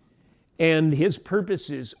 and his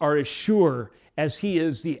purposes are as sure as he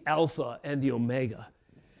is the Alpha and the Omega.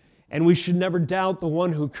 And we should never doubt the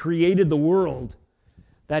one who created the world,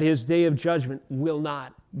 that his day of judgment will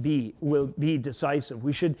be decisive.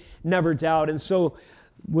 We should never doubt. And so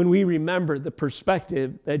when we remember the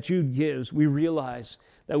perspective that Jude gives, we realize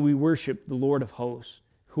that we worship the Lord of hosts.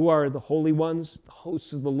 Who are the holy ones? The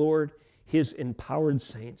hosts of the Lord, his empowered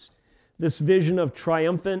saints. This vision of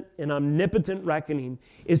triumphant and omnipotent reckoning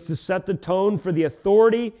is to set the tone for the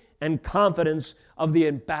authority and confidence of the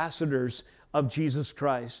ambassadors of Jesus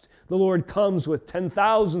Christ. The Lord comes with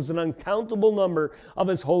 10,000s, an uncountable number of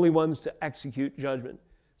his holy ones to execute judgment.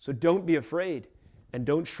 So don't be afraid, and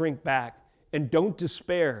don't shrink back, and don't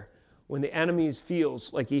despair when the enemy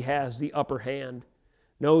feels like he has the upper hand.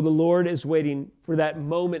 No, the Lord is waiting for that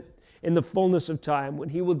moment in the fullness of time when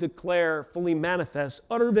he will declare fully manifest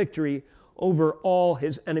utter victory over all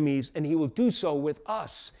his enemies, and he will do so with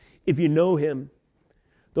us if you know him.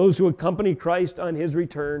 Those who accompany Christ on his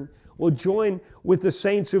return will join with the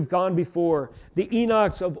saints who've gone before, the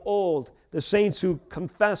Enochs of old, the saints who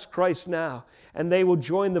confess Christ now, and they will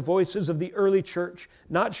join the voices of the early church,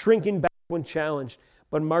 not shrinking back when challenged,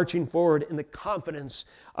 but marching forward in the confidence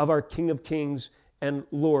of our King of Kings and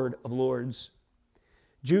Lord of Lords.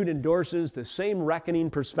 Jude endorses the same reckoning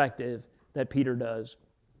perspective that Peter does.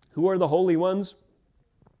 Who are the holy ones?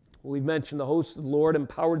 Well, we've mentioned the hosts of the Lord,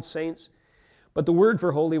 empowered saints, but the word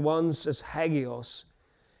for holy ones is hagios,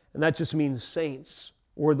 and that just means saints,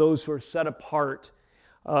 or those who are set apart.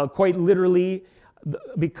 Quite literally,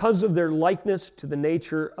 because of their likeness to the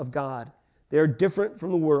nature of God. They are different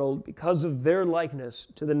from the world because of their likeness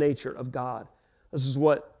to the nature of God. This is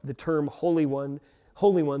what the term holy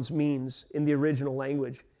ones means in the original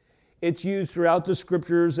language. It's used throughout the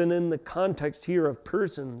scriptures and in the context here of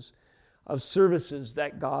persons, of services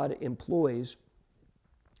that God employs.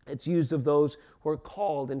 It's used of those who are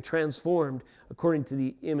called and transformed according to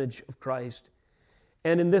the image of Christ.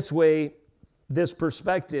 And in this way, this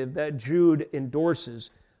perspective that Jude endorses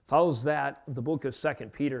follows that of the book of 2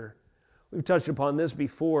 Peter. We've touched upon this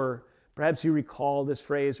before. Perhaps you recall this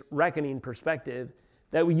phrase, reckoning perspective,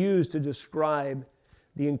 that we use to describe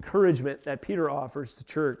the encouragement that Peter offers the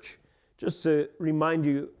church. Just to remind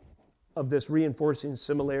you of this reinforcing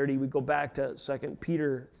similarity, we go back to 2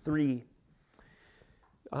 Peter 3.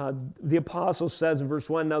 The apostle says in verse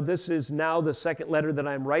 1, "Now this is now the second letter that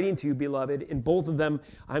I am writing to you, beloved. In both of them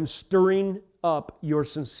I'm stirring up your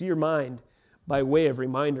sincere mind by way of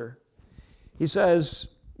reminder." He says,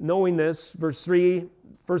 knowing this, verse 3,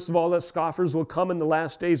 first of all, that scoffers will come in the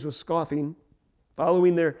last days with scoffing,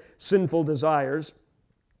 following their sinful desires.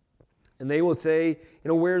 And they will say,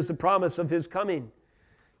 where's the promise of his coming?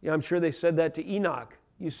 I'm sure they said that to Enoch.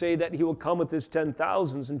 You say that he will come with his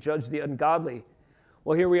 10,000s and judge the ungodly.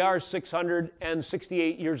 Well, here we are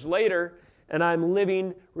 668 years later, and I'm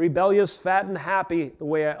living rebellious, fat, and happy the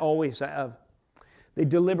way I always have. They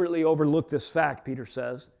deliberately overlooked this fact, Peter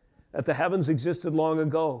says, that the heavens existed long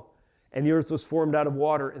ago, and the earth was formed out of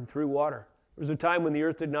water and through water. There was a time when the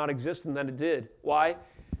earth did not exist, and then it did. Why?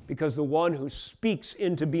 Because the one who speaks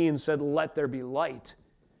into being said, "Let there be light."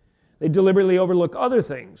 They deliberately overlook other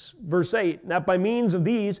things. Verse 8, that by means of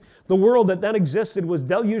these, the world that then existed was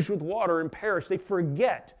deluged with water and perished. They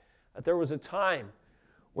forget that there was a time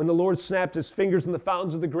when the Lord snapped his fingers and the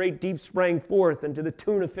fountains of the great deep sprang forth, and to the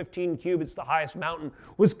tune of 15 cubits, the highest mountain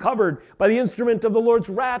was covered by the instrument of the Lord's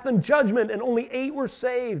wrath and judgment, and only 8 were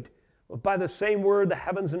saved. But by the same word, the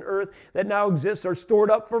heavens and earth that now exist are stored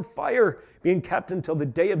up for fire, being kept until the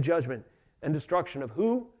day of judgment and destruction of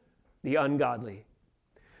who? The ungodly.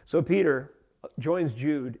 So Peter joins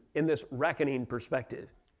Jude in this reckoning perspective.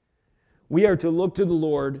 We are to look to the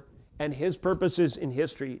Lord and his purposes in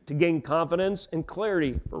history to gain confidence and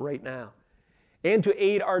clarity for right now, and to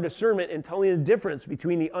aid our discernment in telling the difference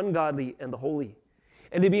between the ungodly and the holy,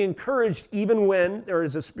 and to be encouraged even when there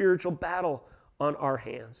is a spiritual battle on our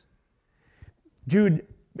hands. Jude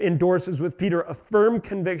endorses with Peter a firm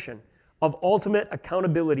conviction of ultimate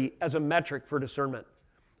accountability as a metric for discernment.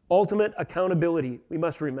 Ultimate accountability, we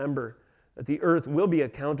must remember that the earth will be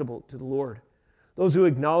accountable to the Lord. Those who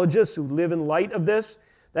acknowledge this, who live in light of this,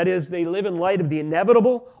 that is, they live in light of the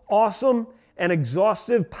inevitable, awesome, and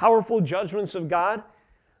exhaustive, powerful judgments of God,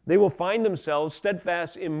 they will find themselves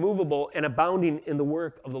steadfast, immovable, and abounding in the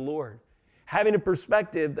work of the Lord, having a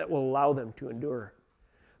perspective that will allow them to endure.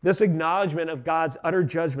 This acknowledgement of God's utter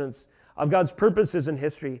judgments, of God's purposes in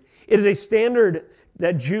history, it is a standard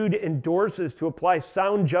that Jude endorses to apply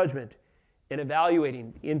sound judgment in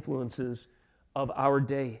evaluating the influences of our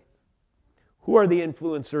day. Who are the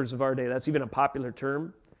influencers of our day? That's even a popular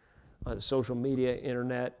term. social media,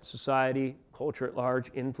 internet, society, culture at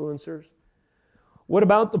large, influencers? What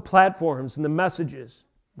about the platforms and the messages,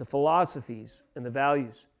 the philosophies and the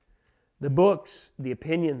values, the books, the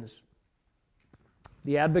opinions,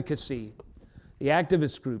 the advocacy, the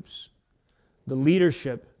activist groups, the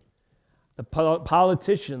leadership, the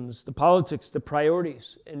politicians, the politics, the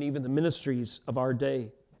priorities, and even the ministries of our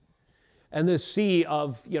day? And the sea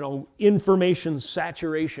of, information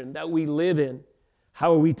saturation that we live in,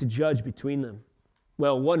 how are we to judge between them?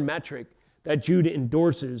 Well, one metric that Jude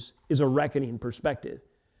endorses is a reckoning perspective.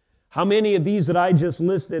 How many of these that I just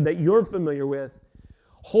listed that you're familiar with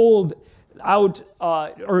hold out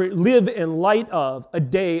or live in light of a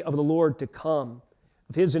day of the Lord to come,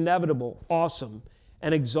 of His inevitable, awesome,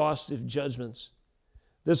 and exhaustive judgments?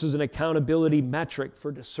 This is an accountability metric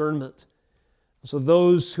for discernment. So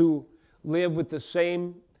those who live with the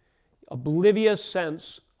same oblivious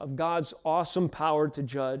sense of God's awesome power to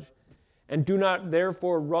judge and do not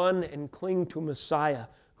therefore run and cling to a Messiah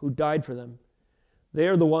who died for them, they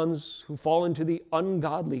are the ones who fall into the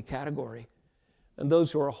ungodly category. And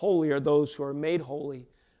those who are holy are those who are made holy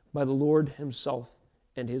by the Lord Himself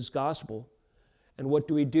and His gospel. And what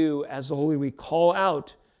do we do as the holy? We call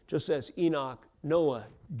out, just as Enoch, Noah,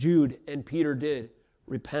 Jude, and Peter did,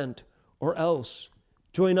 repent, or else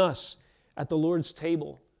join us at the Lord's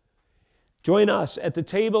table. Join us at the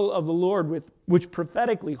table of the Lord, which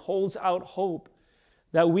prophetically holds out hope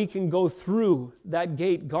that we can go through that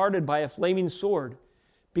gate guarded by a flaming sword,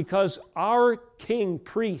 because our king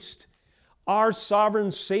priest, our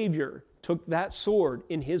sovereign Savior, took that sword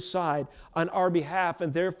in His side on our behalf,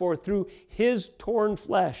 and therefore through His torn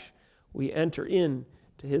flesh we enter in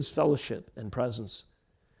to His fellowship and presence.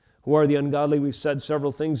 Who are the ungodly? We've said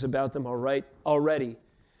several things about them already.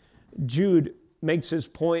 Jude makes his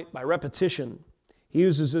point by repetition. He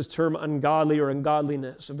uses this term ungodly or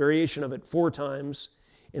ungodliness, a variation of it 4 times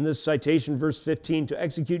in this citation, verse 15, to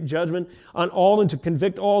execute judgment on all and to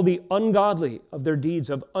convict all the ungodly of their deeds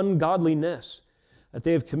of ungodliness that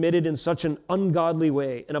they have committed in such an ungodly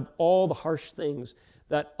way, and of all the harsh things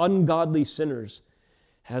that ungodly sinners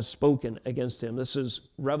has spoken against him. This is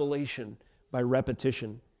revelation by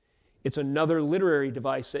repetition. It's another literary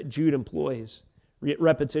device that Jude employs.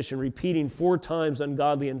 Repetition, repeating 4 times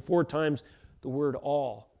ungodly and 4 times the word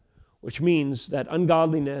all, which means that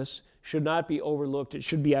ungodliness should not be overlooked. It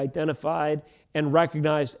should be identified and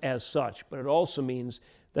recognized as such. But it also means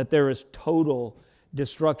that there is total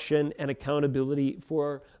destruction and accountability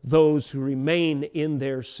for those who remain in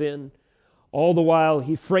their sin. All the while,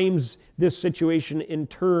 he frames this situation in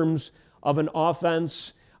terms of an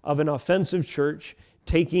offense, of an offensive church,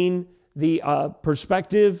 taking the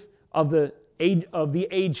perspective of the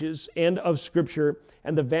ages and of Scripture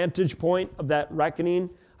and the vantage point of that reckoning,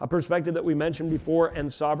 a perspective that we mentioned before,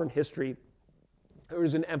 and sovereign history. There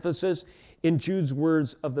is an emphasis in Jude's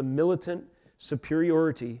words of the militant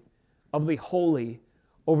superiority of the holy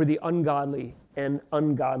over the ungodly and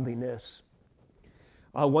ungodliness.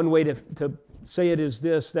 One way to say it is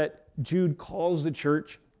this, that Jude calls the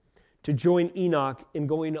church to join Enoch in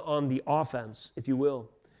going on the offense, if you will,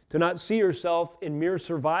 to not see yourself in mere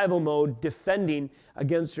survival mode defending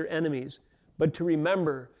against your enemies, but to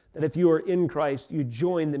remember that if you are in Christ, you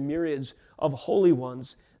join the myriads of holy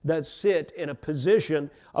ones that sit in a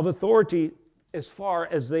position of authority as far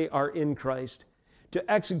as they are in Christ.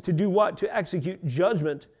 To do what? To execute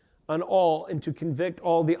judgment on all and to convict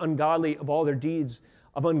all the ungodly of all their deeds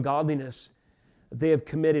of ungodliness that they have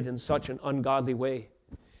committed in such an ungodly way.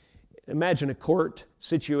 Imagine a court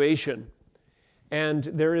situation. And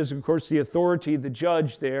there is, of course, the authority, the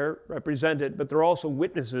judge there represented, but there are also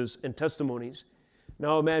witnesses and testimonies.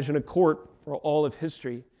 Now imagine a court for all of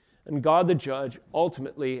history, and God the judge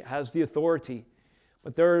ultimately has the authority.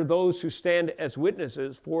 But there are those who stand as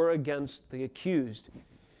witnesses for or against the accused.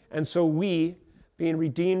 And so we, being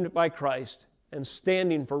redeemed by Christ and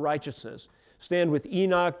standing for righteousness, stand with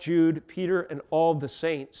Enoch, Jude, Peter, and all the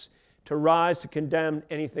saints to rise to condemn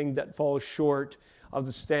anything that falls short of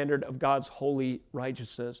the standard of God's holy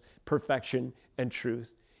righteousness, perfection, and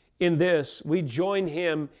truth. In this, we join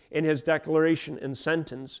him in his declaration and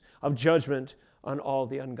sentence of judgment on all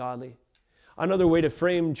the ungodly. Another way to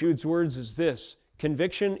frame Jude's words is this: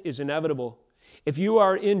 conviction is inevitable. If you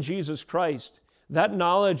are in Jesus Christ, that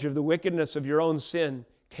knowledge of the wickedness of your own sin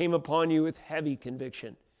came upon you with heavy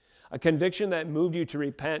conviction. A conviction that moved you to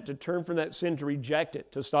repent, to turn from that sin, to reject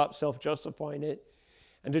it, to stop self-justifying it,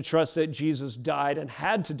 and to trust that Jesus died and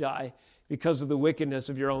had to die because of the wickedness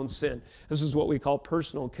of your own sin. This is what we call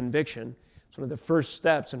personal conviction. It's one of the first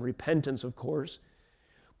steps in repentance, of course.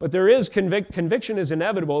 But there is conviction is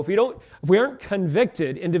inevitable. If we aren't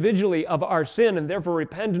convicted individually of our sin and therefore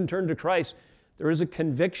repent and turn to Christ, there is a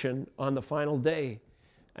conviction on the final day.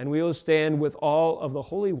 And we will stand with all of the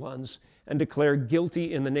holy ones and declare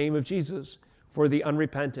guilty in the name of Jesus for the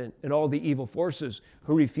unrepentant and all the evil forces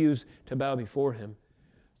who refuse to bow before him.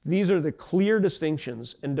 These are the clear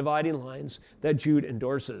distinctions and dividing lines that Jude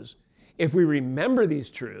endorses. If we remember these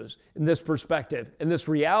truths in this perspective, in this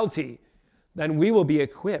reality, then we will be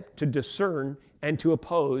equipped to discern and to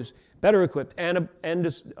oppose, better equipped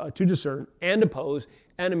to discern and oppose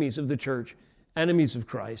enemies of the church, enemies of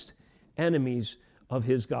Christ, enemies of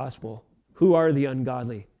his gospel. Who are the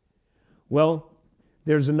ungodly? Well,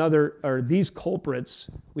 these culprits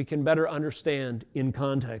we can better understand in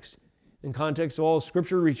context. In context of all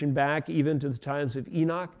Scripture, reaching back even to the times of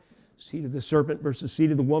Enoch, seed of the serpent versus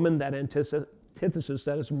seed of the woman, that antithesis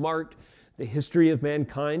that has marked the history of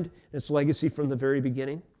mankind, its legacy from the very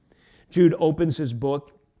beginning. Jude opens his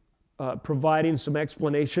book providing some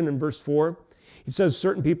explanation in verse 4. He says,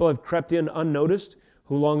 certain people have crept in unnoticed,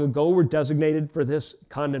 who long ago were designated for this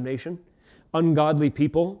condemnation. Ungodly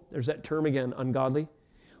people, there's that term again, ungodly,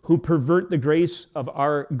 who pervert the grace of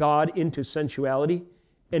our God into sensuality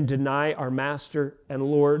and deny our Master and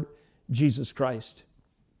Lord, Jesus Christ.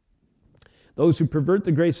 Those who pervert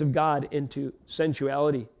the grace of God into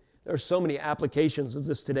sensuality. There are so many applications of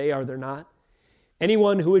this today, are there not?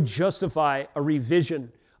 Anyone who would justify a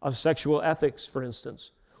revision of sexual ethics, for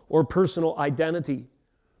instance, or personal identity,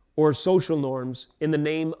 or social norms in the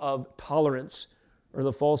name of tolerance, or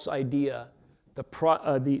the false idea,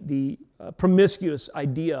 the promiscuous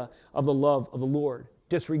idea of the love of the Lord,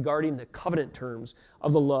 disregarding the covenant terms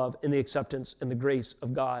of the love and the acceptance and the grace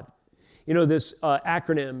of God. You know, this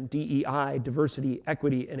acronym, DEI, diversity,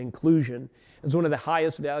 equity, and inclusion, is one of the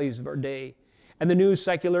highest values of our day. And the new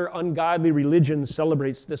secular, ungodly religion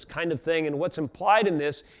celebrates this kind of thing. And what's implied in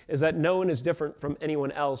this is that no one is different from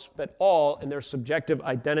anyone else, but all in their subjective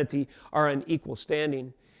identity are on equal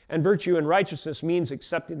standing. And virtue and righteousness means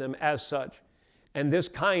accepting them as such. And this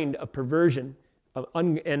kind of perversion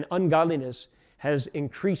and ungodliness has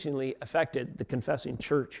increasingly affected the confessing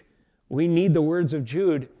church. We need the words of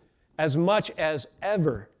Jude as much as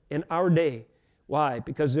ever in our day. Why?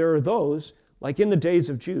 Because there are those, like in the days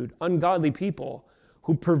of Jude, ungodly people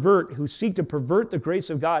who seek to pervert the grace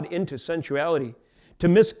of God into sensuality, to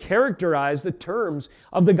mischaracterize the terms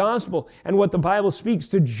of the gospel and what the Bible speaks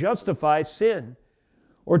to justify sin,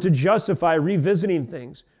 or to justify revisiting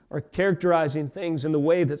things or characterizing things in the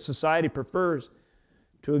way that society prefers,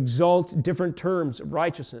 to exalt different terms of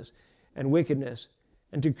righteousness and wickedness,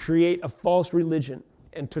 and to create a false religion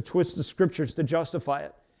and to twist the scriptures to justify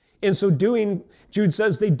it. In so doing, Jude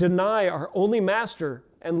says they deny our only Master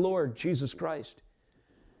and Lord, Jesus Christ.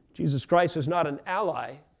 Jesus Christ is not an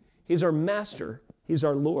ally. He's our Master. He's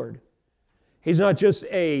our Lord. He's not just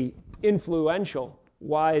an influential,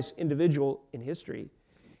 wise individual in history.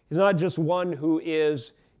 He's not just one who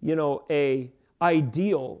is, a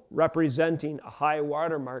ideal representing a high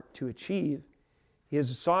watermark to achieve. He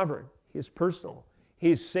is sovereign. He is personal.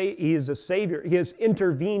 He is a Savior. He has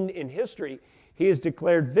intervened in history. He has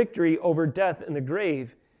declared victory over death and the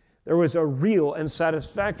grave. There was a real and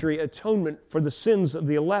satisfactory atonement for the sins of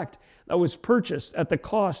the elect that was purchased at the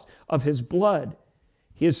cost of his blood.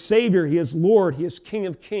 He is Savior. He is Lord. He is King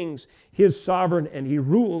of kings. He is sovereign, and he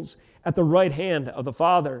rules at the right hand of the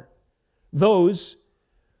Father. Those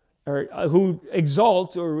who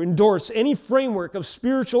exalt or endorse any framework of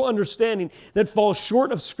spiritual understanding that falls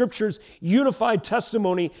short of Scripture's unified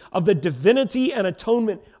testimony of the divinity and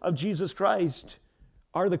atonement of Jesus Christ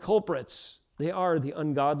are the culprits. They are the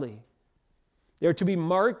ungodly. They are to be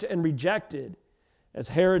marked and rejected as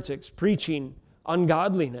heretics preaching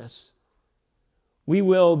ungodliness. We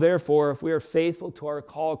will, therefore, if we are faithful to our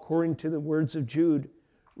call according to the words of Jude,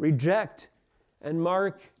 reject and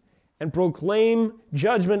mark and proclaim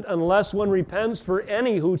judgment unless one repents for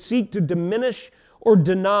any who seek to diminish or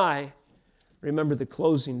deny. Remember the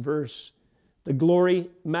closing verse, the glory,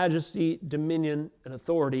 majesty, dominion, and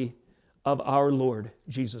authority of our Lord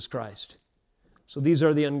Jesus Christ. So these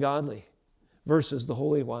are the ungodly versus the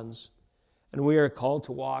holy ones. And we are called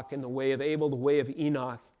to walk in the way of Abel, the way of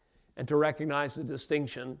Enoch, and to recognize the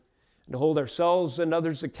distinction and to hold ourselves and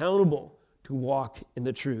others accountable to walk in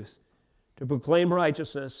the truth, to proclaim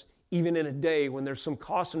righteousness even in a day when there's some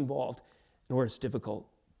cost involved and where it's difficult.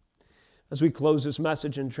 As we close this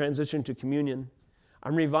message and transition to communion,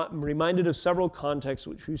 I'm reminded of several contexts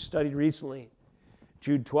which we've studied recently.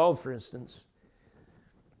 Jude 12, for instance.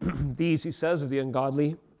 These, he says, of the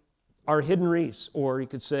ungodly are hidden wreaths, or you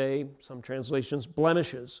could say, some translations,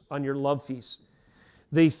 blemishes on your love feasts.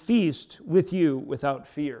 they feast with you without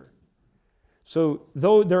fear. So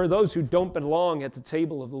though there are those who don't belong at the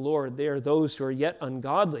table of the Lord, they are those who are yet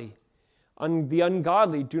ungodly. The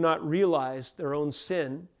ungodly do not realize their own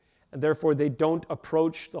sin, and therefore they don't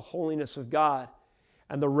approach the holiness of God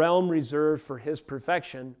and the realm reserved for His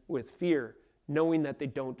perfection with fear, knowing that they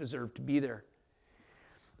don't deserve to be there.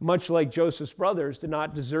 Much like Joseph's brothers did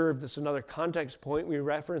not deserve, this is another context point we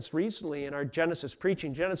referenced recently in our Genesis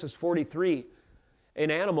preaching, Genesis 43,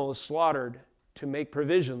 an animal is slaughtered to make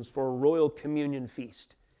provisions for a royal communion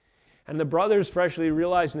feast. And the brothers, freshly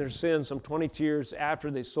realizing their sin some 22 years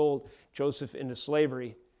after they sold Joseph into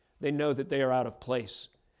slavery, they know that they are out of place.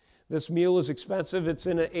 This meal is expensive. It's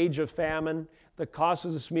in an age of famine. The cost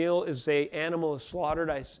of this meal is an animal is slaughtered,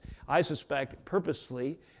 I suspect,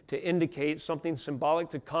 purposefully to indicate something symbolic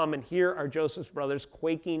to come. And here are Joseph's brothers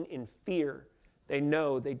quaking in fear. They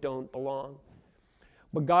know they don't belong.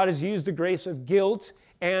 But God has used the grace of guilt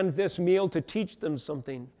and this meal to teach them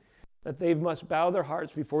something, that they must bow their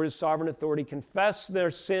hearts before His sovereign authority, confess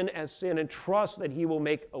their sin as sin, and trust that He will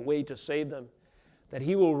make a way to save them, that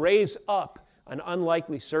He will raise up an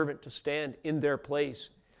unlikely servant to stand in their place.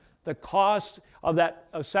 The cost of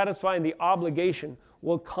satisfying the obligation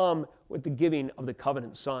will come with the giving of the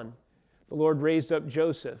covenant son. The Lord raised up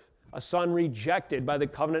Joseph, a son rejected by the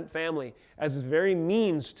covenant family, as His very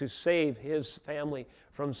means to save his family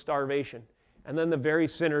from starvation. And then the very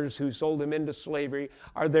sinners who sold him into slavery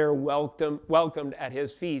are there welcomed at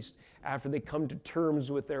His feast after they come to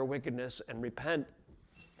terms with their wickedness and repent.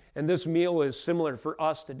 And this meal is similar for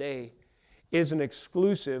us today, is an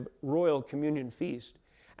exclusive royal communion feast.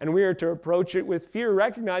 And we are to approach it with fear,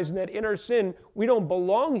 recognizing that in our sin, we don't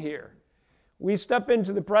belong here. We step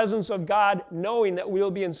into the presence of God knowing that we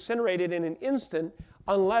will be incinerated in an instant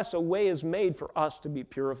unless a way is made for us to be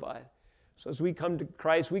purified. So as we come to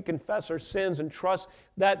Christ, we confess our sins and trust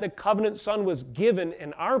that the covenant Son was given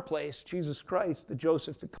in our place, Jesus Christ, the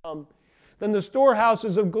Joseph to come. Then the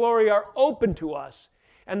storehouses of glory are open to us,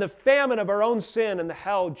 and the famine of our own sin and the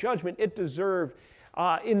hell judgment it deserved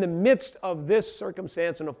in the midst of this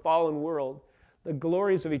circumstance in a fallen world, the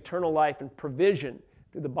glories of eternal life and provision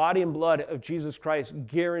through the body and blood of Jesus Christ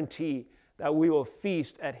guarantee that we will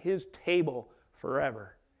feast at His table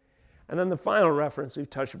forever. And then the final reference we've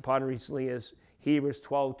touched upon recently is Hebrews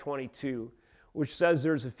 12:22, which says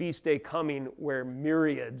there's a feast day coming where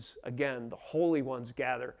myriads, again, the holy ones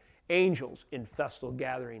gather, angels in festal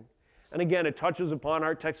gathering. And again, it touches upon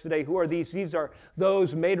our text today. Who are these? These are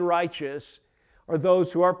those made righteous, or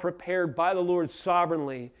those who are prepared by the Lord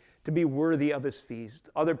sovereignly to be worthy of His feast.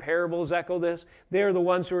 Other parables echo this. They are the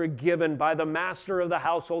ones who are given by the master of the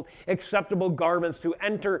household acceptable garments to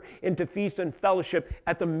enter into feast and fellowship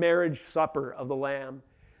at the marriage supper of the Lamb.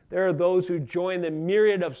 There are those who join the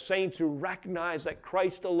myriad of saints who recognize that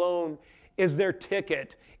Christ alone is their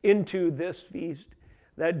ticket into this feast,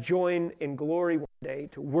 that join in glory one day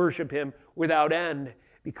to worship Him without end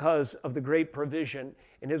because of the great provision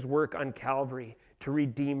in His work on Calvary to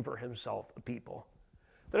redeem for Himself a people.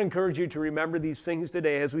 So I encourage you to remember these things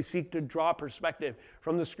today as we seek to draw perspective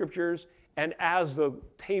from the Scriptures and as the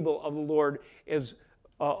table of the Lord is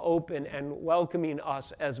open and welcoming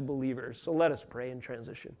us as believers. So let us pray in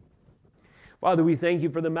transition. Father, we thank You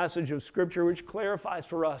for the message of Scripture which clarifies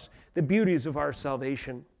for us the beauties of our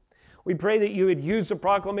salvation. We pray that You would use the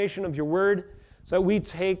proclamation of Your word so that we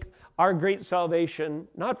take our great salvation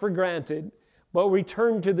not for granted, but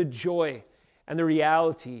return to the joy and the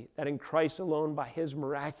reality that in Christ alone, by His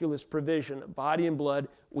miraculous provision, body and blood,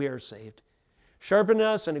 we are saved. Sharpen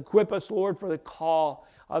us and equip us, Lord, for the call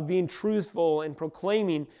of being truthful and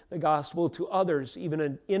proclaiming the gospel to others,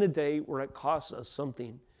 even in a day where it costs us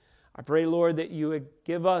something. I pray, Lord, that You would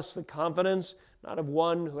give us the confidence, not of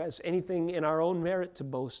one who has anything in our own merit to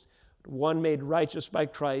boast, but one made righteous by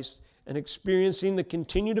Christ and experiencing the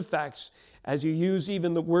continued effects as You use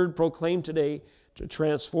even the word proclaimed today to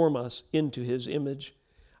transform us into His image.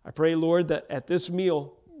 I pray, Lord, that at this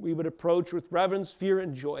meal we would approach with reverence, fear,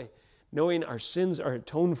 and joy, knowing our sins are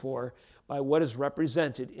atoned for by what is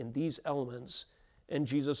represented in these elements. In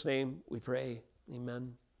Jesus' name we pray.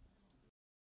 Amen.